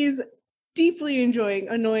 And he's deeply enjoying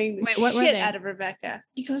annoying the shit out of Rebecca.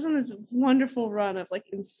 He goes on this wonderful run of like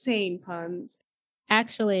insane puns.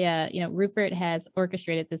 Actually, Rupert has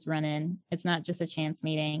orchestrated this run-in. It's not just a chance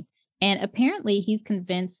meeting. And apparently he's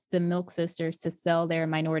convinced the Milk Sisters to sell their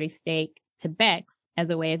minority stake to Bex as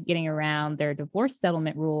a way of getting around their divorce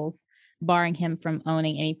settlement rules, barring him from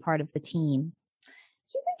owning any part of the team.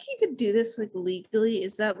 Do you think he could do this like legally?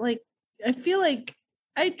 Is that like,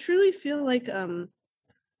 I truly feel like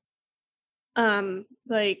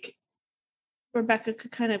Rebecca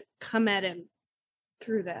could kind of come at him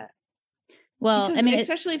through that. Well, because, I mean,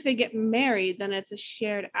 especially if they get married, then it's a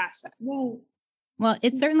shared asset. Well,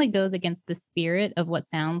 it certainly goes against the spirit of what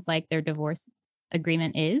sounds like their divorce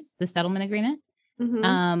agreement is, the settlement agreement.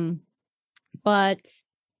 Mm-hmm. But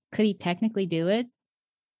could he technically do it?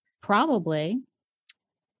 Probably.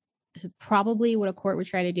 Probably what a court would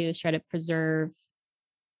try to do is try to preserve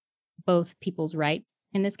both people's rights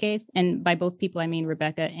in this case. And by both people, I mean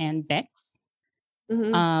Rebecca and Bex.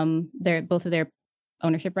 Mm-hmm. They're both of their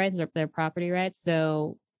ownership rights, or their property rights.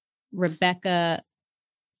 So Rebecca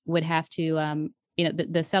would have to,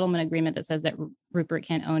 the settlement agreement that says that Rupert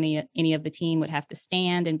can't own any of the team would have to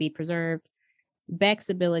stand and be preserved. Beck's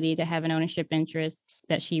ability to have an ownership interest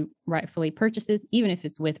that she rightfully purchases, even if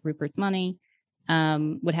it's with Rupert's money,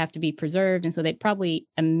 would have to be preserved. And so they'd probably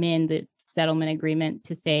amend the settlement agreement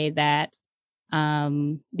to say that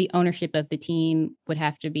the ownership of the team would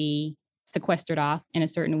have to be sequestered off in a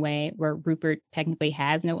certain way where Rupert technically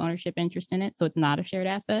has no ownership interest in it. So it's not a shared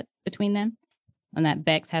asset between them, and that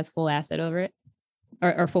Bex has full asset over it,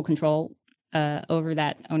 or full control over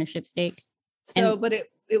that ownership stake. So, but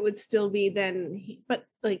it would still be then, but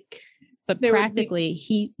practically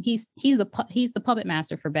he's the puppet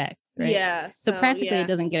master for Bex, right? Yeah. So practically it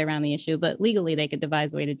doesn't get around the issue, but legally they could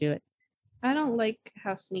devise a way to do it. I don't like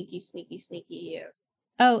how sneaky he is.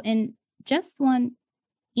 Oh, and just one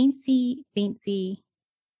eensy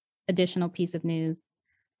additional piece of news.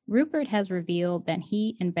 Rupert has revealed that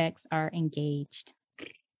he and Bex are engaged. I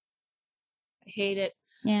hate it.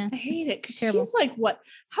 Yeah. I hate it. Because she's like, what?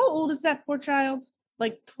 How old is that poor child?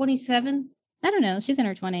 Like 27? I don't know. She's in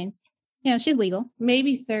her 20s. You know, she's legal.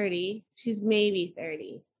 Maybe 30. She's maybe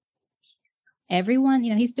 30. Everyone,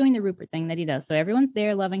 he's doing the Rupert thing that he does. So everyone's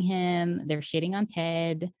there loving him. They're shitting on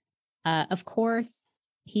Ted. Of course,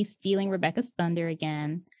 he's stealing Rebecca's thunder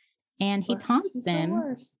again. And he taunts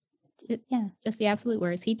them. Yeah, just the absolute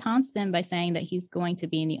worst. He taunts them by saying that he's going to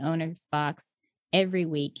be in the owner's box every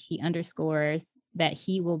week. He underscores that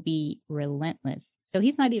he will be relentless. So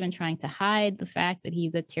he's not even trying to hide the fact that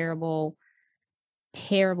he's a terrible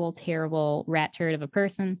rat turd of a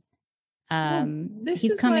person.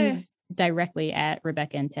 He's coming directly at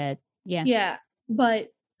Rebecca and Ted. Yeah, but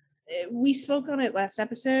we spoke on it last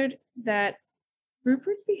episode that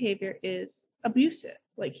Rupert's behavior is abusive.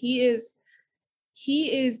 Like he is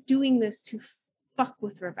doing this to fuck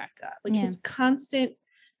with Rebecca. Like his constant,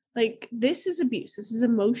 like, this is abuse. This is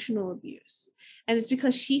emotional abuse. And it's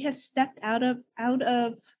because she has stepped out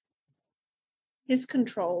of his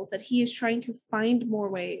control that he is trying to find more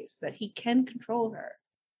ways that he can control her.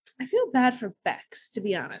 I feel bad for Bex, to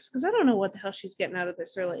be honest, because I don't know what the hell she's getting out of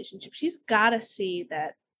this relationship. She's got to see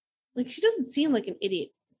that, like, she doesn't seem like an idiot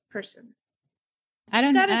person. I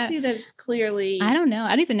don't gotta see that it's clearly. I don't know. I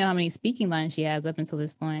don't even know how many speaking lines she has up until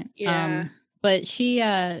this point. Yeah. But she,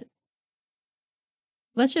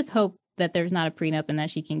 let's just hope that there's not a prenup and that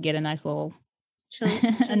she can get a nice little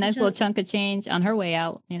little chunk of change on her way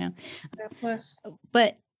out, Yeah, plus.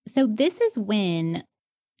 But so this is when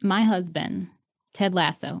my husband, Ted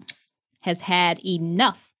Lasso, has had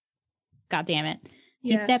enough. God damn it.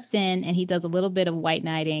 He steps in and he does a little bit of white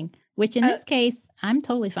knighting, which in this case, I'm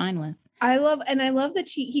totally fine with. I love that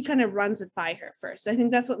he kind of runs it by her first. I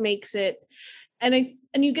think that's what makes it. And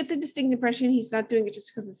you get the distinct impression he's not doing it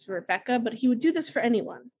just because it's for Rebecca, but he would do this for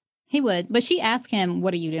anyone. He would, but she asked him,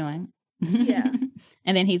 "What are you doing?" Yeah.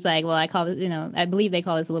 And then he's like, "Well, I call it, I believe they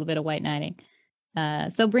call this a little bit of white knighting."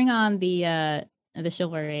 So bring on the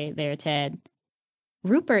chivalry there, Ted.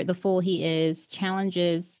 Rupert, the fool he is,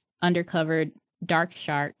 challenges undercover dark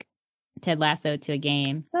shark Ted Lasso to a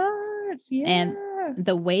game. And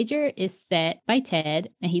the wager is set by Ted,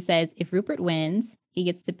 and he says if Rupert wins, he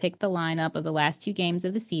gets to pick the lineup of the last 2 games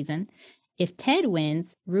of the season. If Ted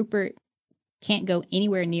wins, Rupert can't go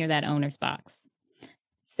anywhere near that owner's box.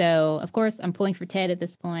 So, of course, I'm pulling for Ted at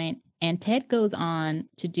this point, and Ted goes on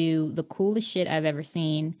to do the coolest shit I've ever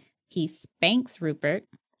seen. He spanks Rupert,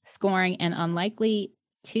 scoring an unlikely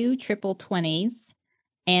 2 triple 20s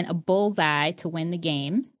and a bullseye to win the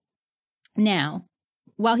game. Now,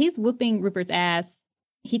 while he's whooping Rupert's ass,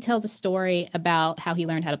 he tells a story about how he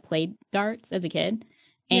learned how to play darts as a kid.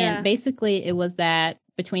 And basically it was that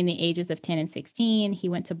between the ages of 10 and 16, he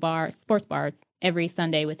went to sports bars every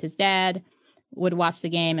Sunday with his dad, would watch the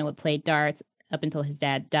game and would play darts up until his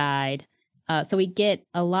dad died. So we get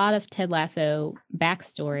a lot of Ted Lasso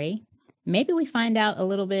backstory. Maybe we find out a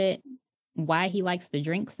little bit why he likes to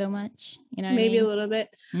drink so much. Maybe a little bit.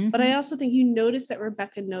 Mm-hmm. But I also think you notice that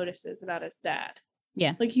Rebecca notices about his dad.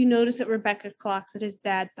 Yeah. Like you notice that Rebecca clocks that his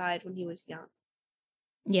dad died when he was young.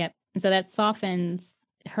 Yep. And so that softens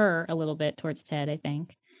her a little bit towards Ted, I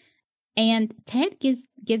think. And Ted gives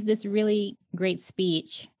this really great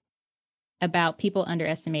speech about people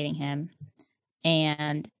underestimating him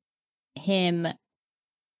and him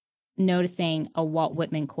noticing a Walt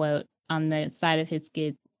Whitman quote on the side of his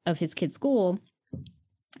kid's school.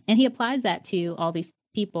 And he applies that to all these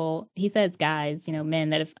people. He says guys, men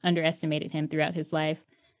that have underestimated him throughout his life.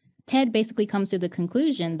 Ted basically comes to the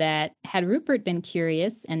conclusion that had Rupert been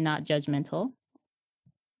curious and not judgmental,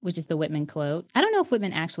 which is the Whitman quote. I don't know if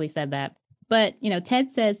Whitman actually said that, but,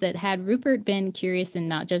 Ted says that had Rupert been curious and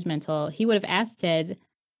not judgmental, he would have asked Ted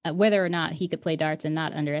whether or not he could play darts and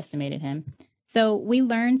not underestimated him. So we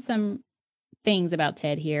learned some things about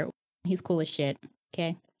Ted here. He's cool as shit.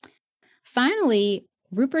 Okay. Finally,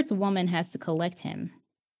 Rupert's woman has to collect him.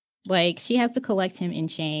 Like, she has to collect him in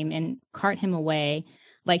shame and cart him away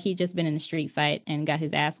like he'd just been in a street fight and got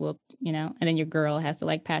his ass whooped, and then your girl has to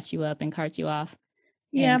like patch you up and cart you off.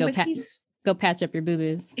 Yeah, and go patch up your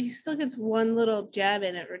boo-boos. He still gets one little jab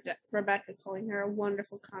in at Rebecca, calling her a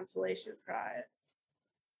wonderful consolation prize.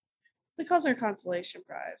 He calls her consolation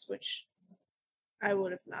prize, which I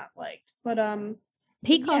would have not liked. But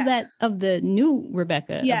he calls that of the new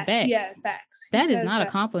Rebecca. Yes, Bex. yeah, Bex. That is not a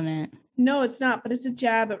compliment. No, it's not, but it's a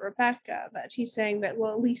jab at Rebecca that he's saying that,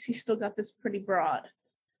 well, at least he's still got this pretty broad.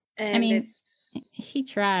 And I mean, he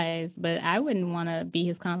tries, but I wouldn't want to be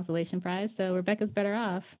his consolation prize, so Rebecca's better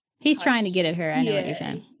off. He's trying to get at her. I know what you're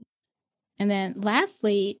saying. And then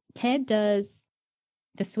lastly, Ted does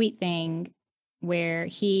the sweet thing where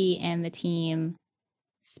he and the team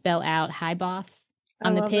spell out "Hi, boss"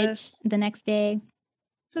 on the pitch the next day.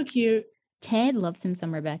 So cute. Ted loves him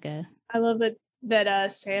some Rebecca. I love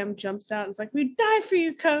that Sam jumps out and is like, "We'd die for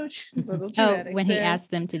you, coach." When he asked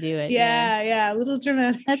them to do it. Yeah, a little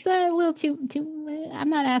dramatic. That's a little too. I'm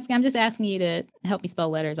not asking. I'm just asking you to help me spell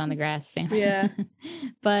letters on the grass, Sam. Yeah.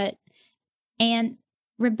 And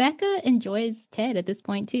Rebecca enjoys Ted at this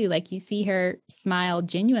point too. Like, you see her smile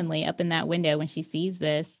genuinely up in that window when she sees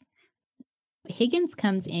this. Higgins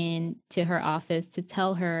comes in to her office to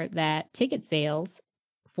tell her that ticket sales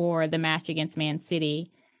for the match against Man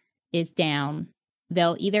City is down.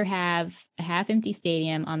 They'll either have a half-empty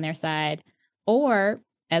stadium on their side, or,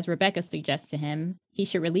 as Rebecca suggests to him, he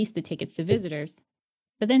should release the tickets to visitors.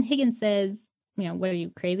 But then Higgins says, what are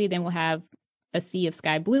you, crazy? Then we'll have a sea of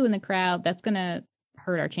sky blue in the crowd. That's going to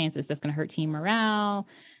hurt our chances. That's going to hurt team morale.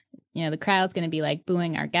 The crowd's going to be like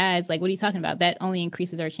booing our guys. Like, what are you talking about? That only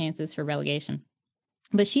increases our chances for relegation.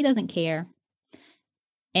 But she doesn't care.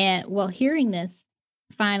 And hearing this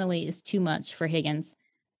finally is too much for Higgins.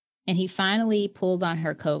 And he finally pulls on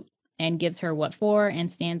her coat and gives her what for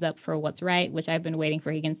and stands up for what's right, which I've been waiting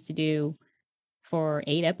for Higgins to do for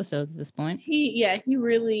 8 episodes at this point. He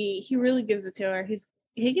really gives it to her.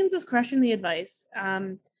 Higgins is crushing the advice.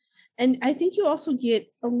 And I think you also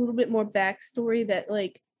get a little bit more backstory that,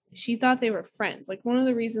 like, she thought they were friends. Like, one of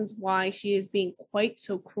the reasons why she is being quite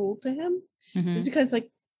so cruel to him is because, like,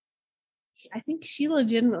 I think she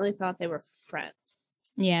legitimately thought they were friends.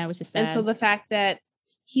 Yeah, which is sad. And so the fact that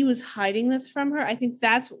he was hiding this from her, I think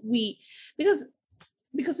that's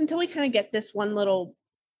because until we kind of get this one little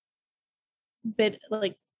bit,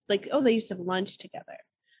 like, oh, they used to have lunch together,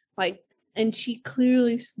 like, and she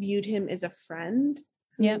clearly viewed him as a friend.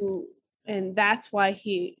 Yep. And that's why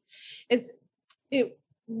he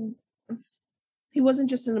wasn't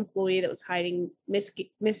just an employee that was hiding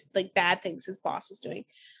like bad things his boss was doing.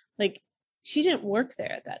 Like, she didn't work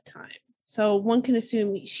there at that time, so one can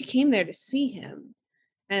assume she came there to see him,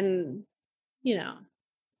 and they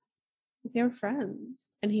were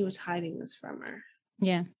friends, and he was hiding this from her.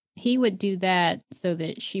 Yeah, he would do that so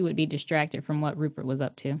that she would be distracted from what Rupert was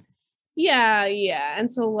up to. Yeah.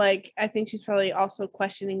 And so, like, I think she's probably also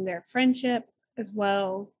questioning their friendship as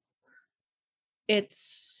well.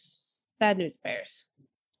 It's bad news bears.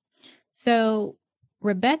 So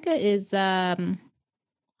Rebecca is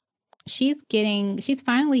she's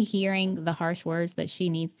finally hearing the harsh words that she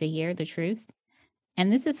needs to hear, the truth.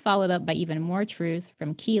 And this is followed up by even more truth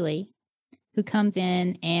from Keeley, who comes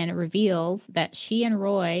in and reveals that she and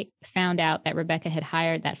Roy found out that Rebecca had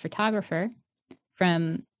hired that photographer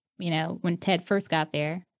from, when Ted first got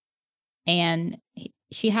there. And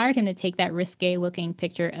she hired him to take that risque looking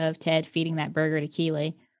picture of Ted feeding that burger to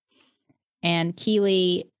Keeley. And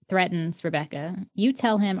Keeley threatens Rebecca, "You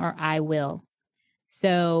tell him or I will."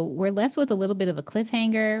 So we're left with a little bit of a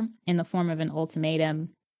cliffhanger in the form of an ultimatum.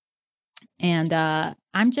 And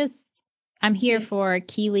I'm here for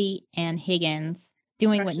Keeley and Higgins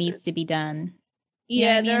doing what needs to be done.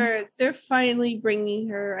 Yeah, they're finally bringing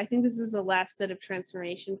her. I think this is the last bit of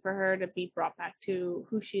transformation for her to be brought back to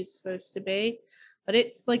who she's supposed to be. But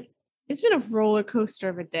it's like It's been a roller coaster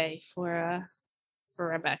of a day for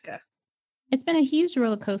Rebecca. It's been a huge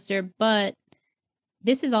roller coaster, but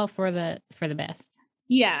this is all for the best.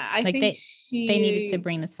 Yeah, I think they needed to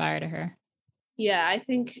bring this fire to her. Yeah, I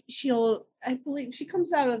think I believe she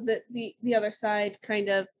comes out of the other side kind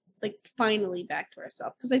of like finally back to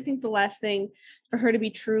herself, because I think the last thing for her to be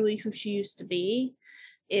truly who she used to be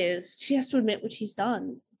is she has to admit what she's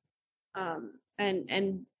done,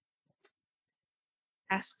 and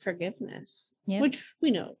ask forgiveness, which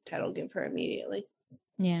we know Ted will give her immediately.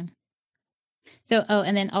 Yeah. So,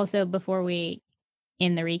 and then also before we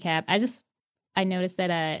end the recap, I noticed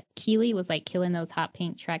that Keely was like killing those hot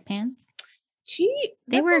pink track pants.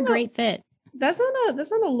 They were a great fit. That's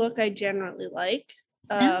not a look I generally like.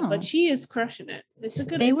 No. But she is crushing it. It's a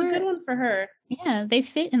good one for her. Yeah, they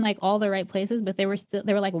fit in like all the right places, but they were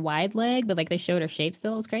like wide leg, but like they showed her shape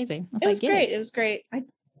still. It was crazy. It was great. It was great.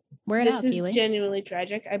 This is genuinely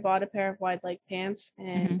tragic. I bought a pair of wide leg pants,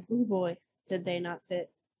 and oh boy, did they not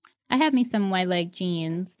fit. I have me some wide leg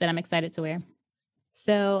jeans that I'm excited to wear.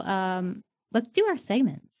 So let's do our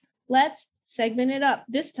segments. Let's segment it up.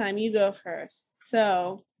 This time you go first.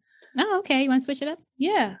 So. Oh, okay. You want to switch it up?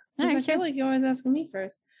 Yeah. I feel like you're always asking me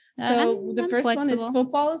first. So the first one is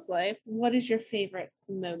football is life. What is your favorite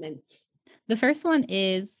moment? The first one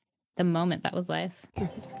is the moment that was life.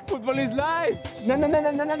 Football is life. No.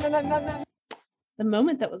 The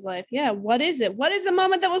moment that was life. Yeah. What is it? What is the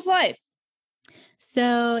moment that was life?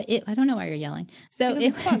 So I don't know why you're yelling. So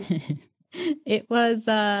it's fun. It was,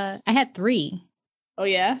 I had 3. Oh,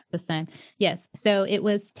 yeah? This time. Yes. So it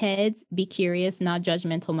was Ted's be curious, not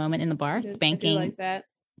judgmental moment in the bar, spanking like that.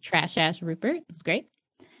 Trash ass Rupert. It was great.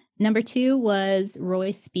 Number 2 was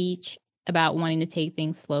Roy's speech about wanting to take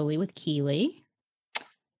things slowly with Keely.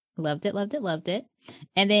 Loved it.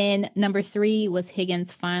 And then number 3 was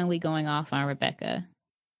Higgins finally going off on Rebecca.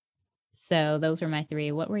 So those were my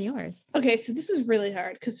 3. What were yours? Okay, so this is really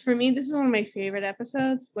hard because for me, this is one of my favorite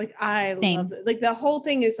episodes. Like I love it. Like the whole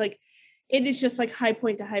thing is like, it is just like high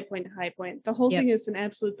point to high point to high point. The whole thing is an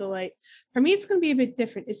absolute delight. For me, it's going to be a bit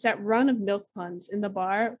different. It's that run of milk puns in the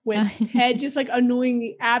bar with Ted just like annoying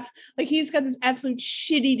the like he's got this absolute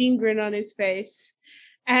shit-eating grin on his face.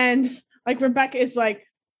 And like Rebecca is like,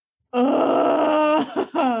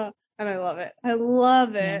 oh, and I love it. I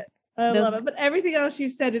love it. I love it. But everything else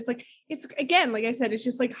you've said is like, it's again, like I said, it's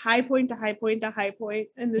just like high point to high point to high point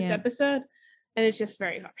in this episode. And it's just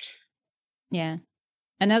very hard. Yeah.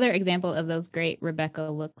 Another example of those great Rebecca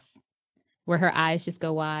looks where her eyes just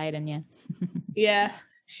go wide and yeah.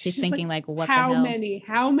 She's thinking like what how the hell?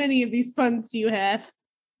 How many of these puns do you have?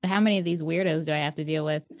 How many of these weirdos do I have to deal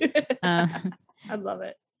with? I love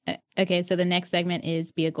it. Okay, so the next segment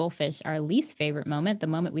is Be a Goldfish, our least favorite moment, the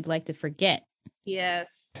moment we'd like to forget.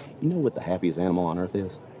 Yes. You know what the happiest animal on earth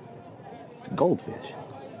is? It's a goldfish.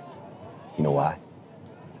 You know why?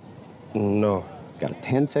 No. It's got a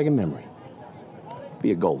 10-second memory.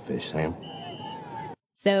 Be a goldfish, Sam.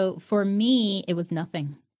 So for me, it was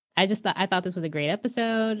nothing. I thought this was a great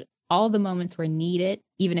episode. All the moments were needed,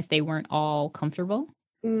 even if they weren't all comfortable.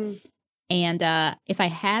 And if I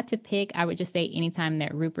had to pick, I would just say anytime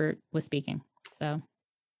that Rupert was speaking. So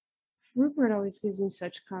Rupert always gives me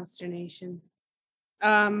such consternation.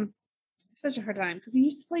 Such a hard time because he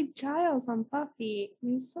used to play Giles on Buffy.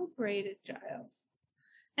 He was so great at Giles.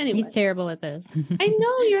 Anyway, he's terrible at this. I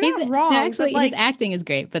know you're not wrong. No, actually, his acting is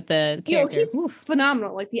great, but the character, he's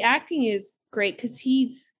phenomenal. Like the acting is great because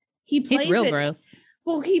he plays real gross.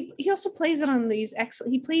 Well, he also plays it on these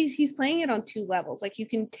excellent. He's playing it on 2 levels. Like you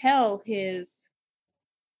can tell his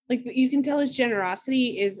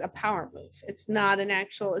generosity is a power move. It's not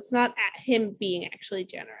him being actually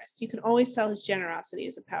generous. You can always tell his generosity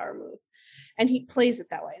is a power move, and he plays it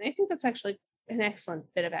that way. And I think that's actually an excellent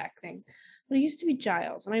bit of acting. But it used to be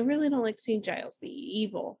Giles, and I really don't like seeing Giles be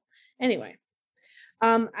evil. Anyway,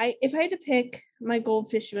 if I had to pick my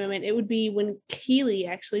goldfish moment, it would be when Keely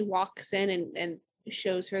actually walks in and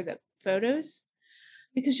shows her the photos,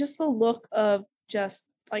 because just the look of just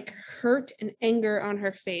like hurt and anger on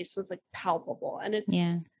her face was like palpable, and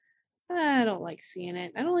I don't like seeing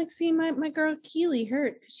it. I don't like seeing my girl Keely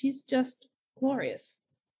hurt because she's just glorious.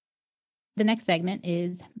 The next segment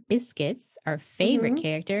is Biscuits, our favorite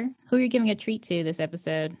character. Who are you giving a treat to this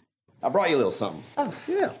episode? I brought you a little something. Oh,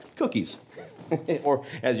 yeah, cookies. Or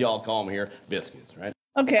as y'all call them here, biscuits, right?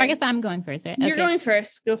 Okay. I guess I'm going first, right? You're going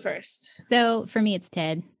first. Go first. So for me, it's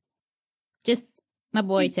Ted. Just my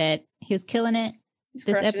boy, Ted. He was killing it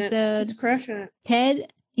this episode. He's crushing it.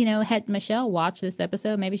 Ted, had Michelle watch this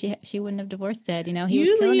episode, maybe she wouldn't have divorced Ted. He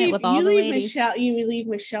was killing it with all the ladies. You leave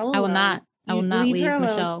Michelle alone. I will not. I will not leave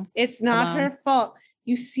Michelle. It's not her fault.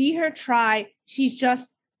 You see her try. She just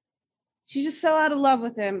fell out of love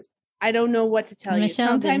with him. I don't know what to tell you. Michelle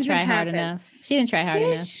Sometimes didn't try it hard happens. enough. She didn't try hard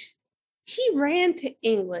enough. He ran to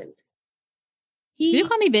England. Did you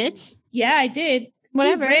call me bitch? Yeah, I did.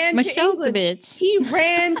 Whatever. Michelle's the bitch. He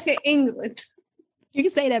ran to England. You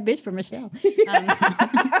can say that bitch for Michelle.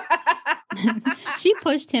 She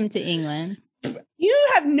pushed him to England. You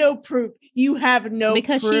have no proof. You have no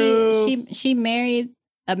because proof. she married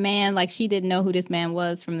a man like she didn't know who this man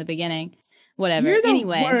was from the beginning. Whatever. You're the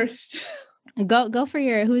anyway, worst. Go for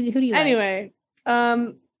your who do you like? Anyway,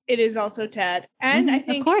 it is also Ted, and I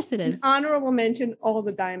think of course it is. Honorable mention all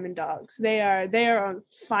the Diamond Dogs. They are on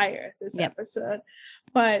fire this episode,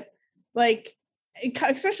 but like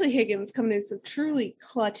especially Higgins coming in some truly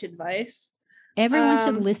clutch advice. Everyone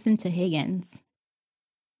should listen to Higgins.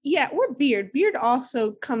 Yeah, or Beard. Beard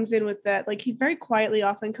also comes in with that. Like he very quietly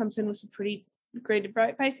often comes in with some pretty great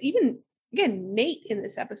advice. Even again, Nate in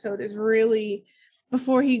this episode is really,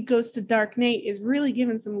 before he goes to Dark Nate, is really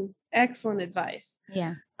giving some excellent advice.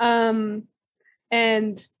 Yeah. But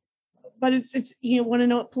it's you want to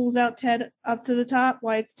know what pulls out Ted up to the top?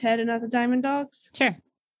 Why it's Ted and not the Diamond Dogs? Sure.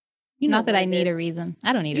 You know not that I need a reason.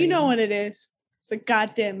 I don't need a reason. You know what it is. It's a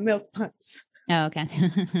goddamn milk puns. Oh, okay.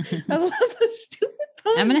 I love the stupid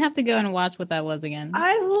puns. I'm gonna have to go and watch what that was again.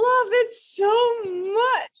 I love it so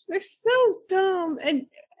much. They're so dumb. And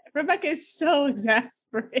Rebecca is so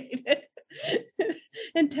exasperated.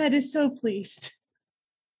 And Ted is so pleased.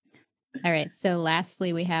 All right. So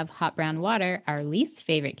lastly, we have Hot Brown Water, our least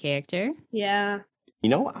favorite character. Yeah. You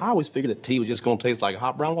know, I always figured that tea was just going to taste like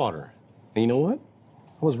hot brown water. And you know what?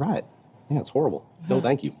 I was right. Yeah, it's horrible. No,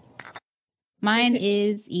 thank you. Mine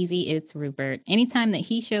is easy. It's Rupert. Anytime that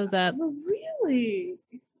he shows up. Oh, really?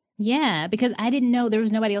 Yeah, because I didn't know there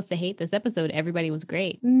was nobody else to hate this episode. Everybody was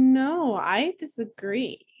great. No, I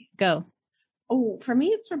disagree. Go. Oh, for me,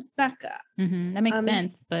 it's Rebecca. Mm-hmm. That makes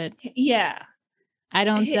sense, but yeah, I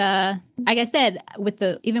don't. Like I said,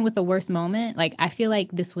 even with the worst moment, like I feel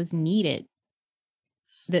like this was needed.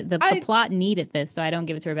 The plot needed this, so I don't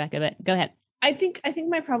give it to Rebecca. But go ahead. I think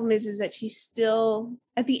my problem is that she's still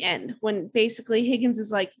at the end when basically Higgins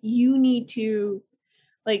is like, you need to,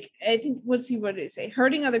 like, I think what did he say?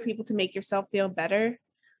 Hurting other people to make yourself feel better.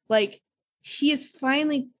 Like he is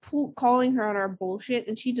finally calling her on our bullshit,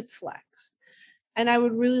 and she deflects. And I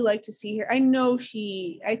would really like to see her. I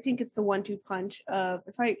think it's the 1-2 punch of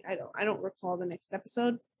I don't recall the next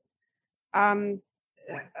episode. But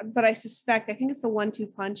I think it's the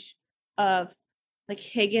 1-2 punch of like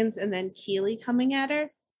Higgins and then Keeley coming at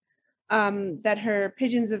her. That her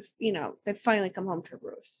pigeons have, they've finally come home to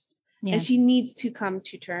roost. Yeah. And she needs to come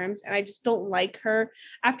to terms. And I just don't like her,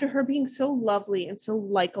 after her being so lovely and so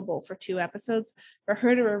likable for 2 episodes, for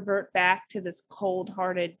her to revert back to this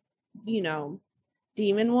cold-hearted,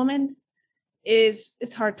 demon woman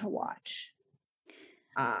it's hard to watch.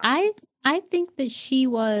 I think that she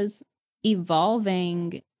was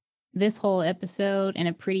evolving this whole episode in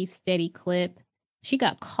a pretty steady clip. She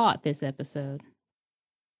got caught this episode.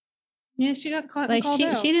 Yeah, she got caught. Like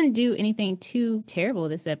she didn't do anything too terrible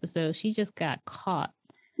this episode. She just got caught.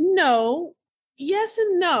 No. Yes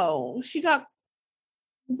and no.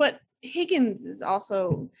 But Higgins is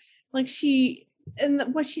also like and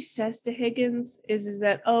what she says to Higgins is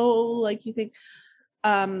that, like you think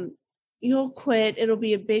you'll quit, it'll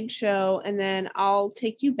be a big show, and then I'll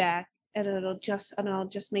take you back and I'll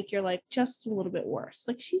just make your life just a little bit worse.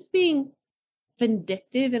 Like she's being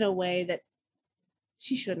vindictive in a way that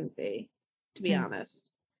she shouldn't be, to be honest.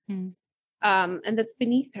 And that's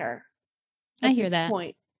beneath her. I hear that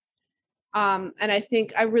point. And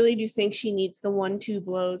I really do think she needs the 1-2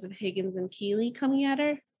 blows of Higgins and Keeley coming at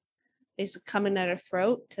her, basically coming at her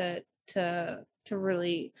throat to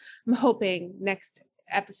really. I'm hoping next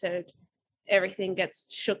episode everything gets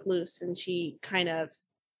shook loose and she kind of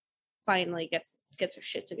finally gets her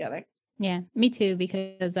shit together. Yeah, me too,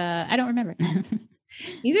 because I don't remember.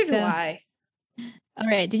 Neither do I. All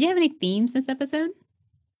right. Did you have any themes this episode?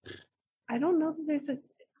 I don't know that there's a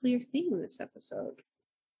clear theme in this episode.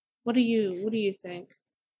 What do you think?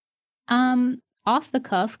 Off the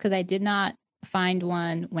cuff, because I did not find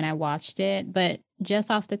one when I watched it, but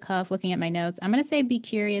just off the cuff, looking at my notes, I'm going to say be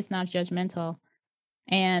curious, not judgmental.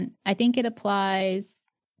 And I think it applies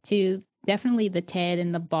to definitely the Ted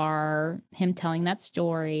in the bar, him telling that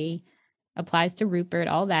story, applies to Rupert,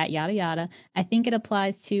 all that, yada, yada. I think it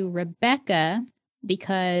applies to Rebecca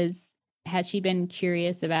because had she been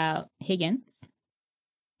curious about Higgins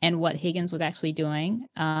and what Higgins was actually doing,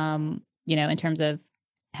 in terms of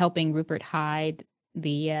helping Rupert hide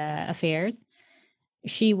the affairs,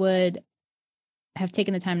 she would have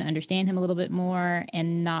taken the time to understand him a little bit more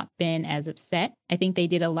and not been as upset. I think they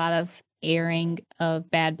did a lot of airing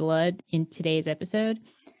of bad blood in today's episode.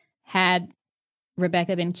 Had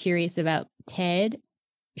Rebecca been curious about Ted,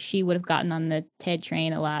 she would have gotten on the Ted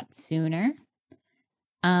train a lot sooner.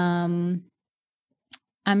 I'm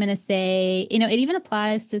going to say, it even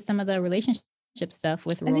applies to some of the relationship stuff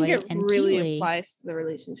with Roy and Keeley. I think it really applies to the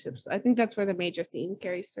relationships. I think that's where the major theme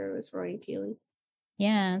carries through is Roy and Keeley.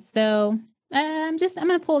 Yeah. So I'm going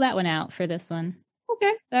to pull that one out for this one.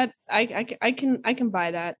 Okay. That I can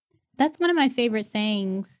buy that. That's one of my favorite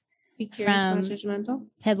sayings. Be curious, not judgmental.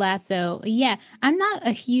 Ted Lasso. Yeah. I'm not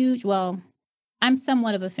a huge, I'm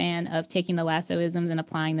somewhat of a fan of taking the Lassoisms and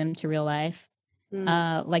applying them to real life.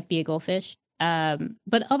 Like be a goldfish.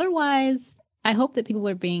 But otherwise, I hope that people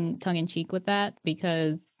are being tongue in cheek with that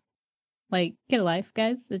because, like, get a life,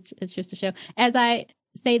 guys. It's just a show. As I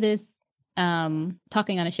say this,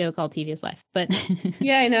 talking on a show called TV's Life, but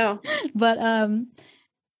yeah, I know. But some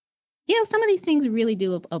of these things really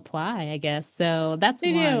do apply, I guess. So that's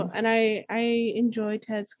they one. do, and I enjoy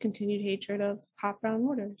Ted's continued hatred of hot brown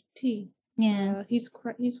water tea. Yeah, he's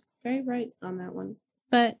very right on that one.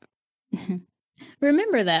 But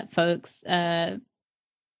remember that, folks.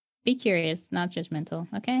 Be curious, not judgmental.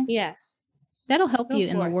 Okay. Yes. That'll help you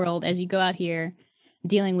in the world as you go out here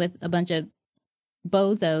dealing with a bunch of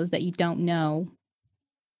bozos that you don't know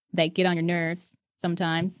that get on your nerves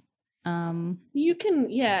sometimes. You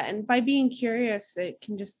can, and by being curious, it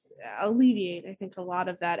can just alleviate, I think, a lot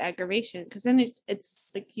of that aggravation because then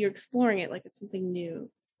it's like you're exploring it like it's something new,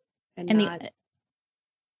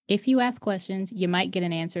 if you ask questions, you might get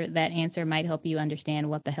an answer. That answer might help you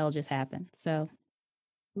understand what the hell just happened. So.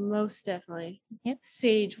 Most definitely. Yep.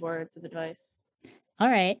 Sage words of advice. All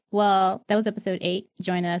right. Well, that was episode 8.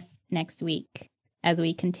 Join us next week as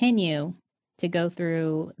we continue to go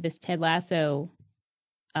through this Ted Lasso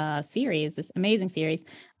series, this amazing series.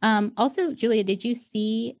 Also, Julia, did you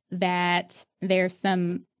see that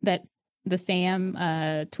that the Sam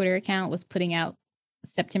Twitter account was putting out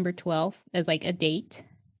September 12th as like a date?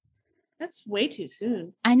 That's way too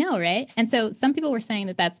soon. I know, right? And so some people were saying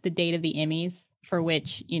that that's the date of the Emmys for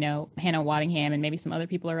which, Hannah Waddingham and maybe some other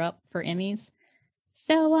people are up for Emmys.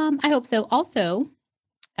 So I hope so. Also,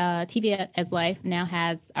 TV as Life now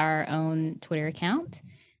has our own Twitter account.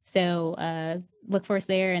 So look for us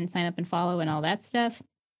there and sign up and follow and all that stuff.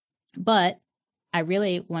 But I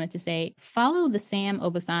really wanted to say, follow the Sam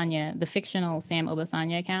Obasanya, the fictional Sam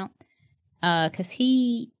Obasanya account. Because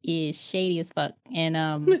he is shady as fuck, and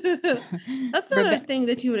that's not a thing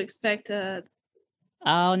that you would expect.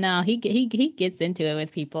 Oh no, he gets into it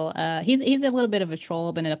with people. He's a little bit of a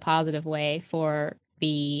troll, but in a positive way for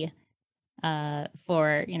the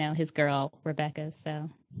his girl Rebecca. So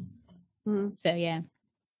so yeah.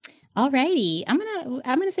 Alrighty, I'm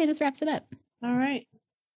gonna say this wraps it up. All right.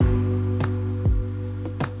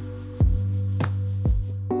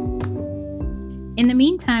 In the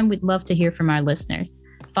meantime, we'd love to hear from our listeners.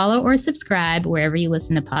 Follow or subscribe wherever you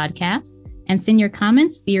listen to podcasts, and send your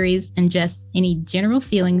comments, theories, and just any general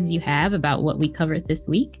feelings you have about what we covered this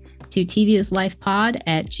week to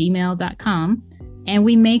tvslifepod@gmail.com, and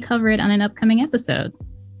we may cover it on an upcoming episode.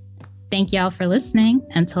 Thank y'all for listening.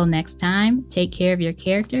 Until next time, take care of your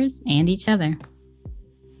characters and each other.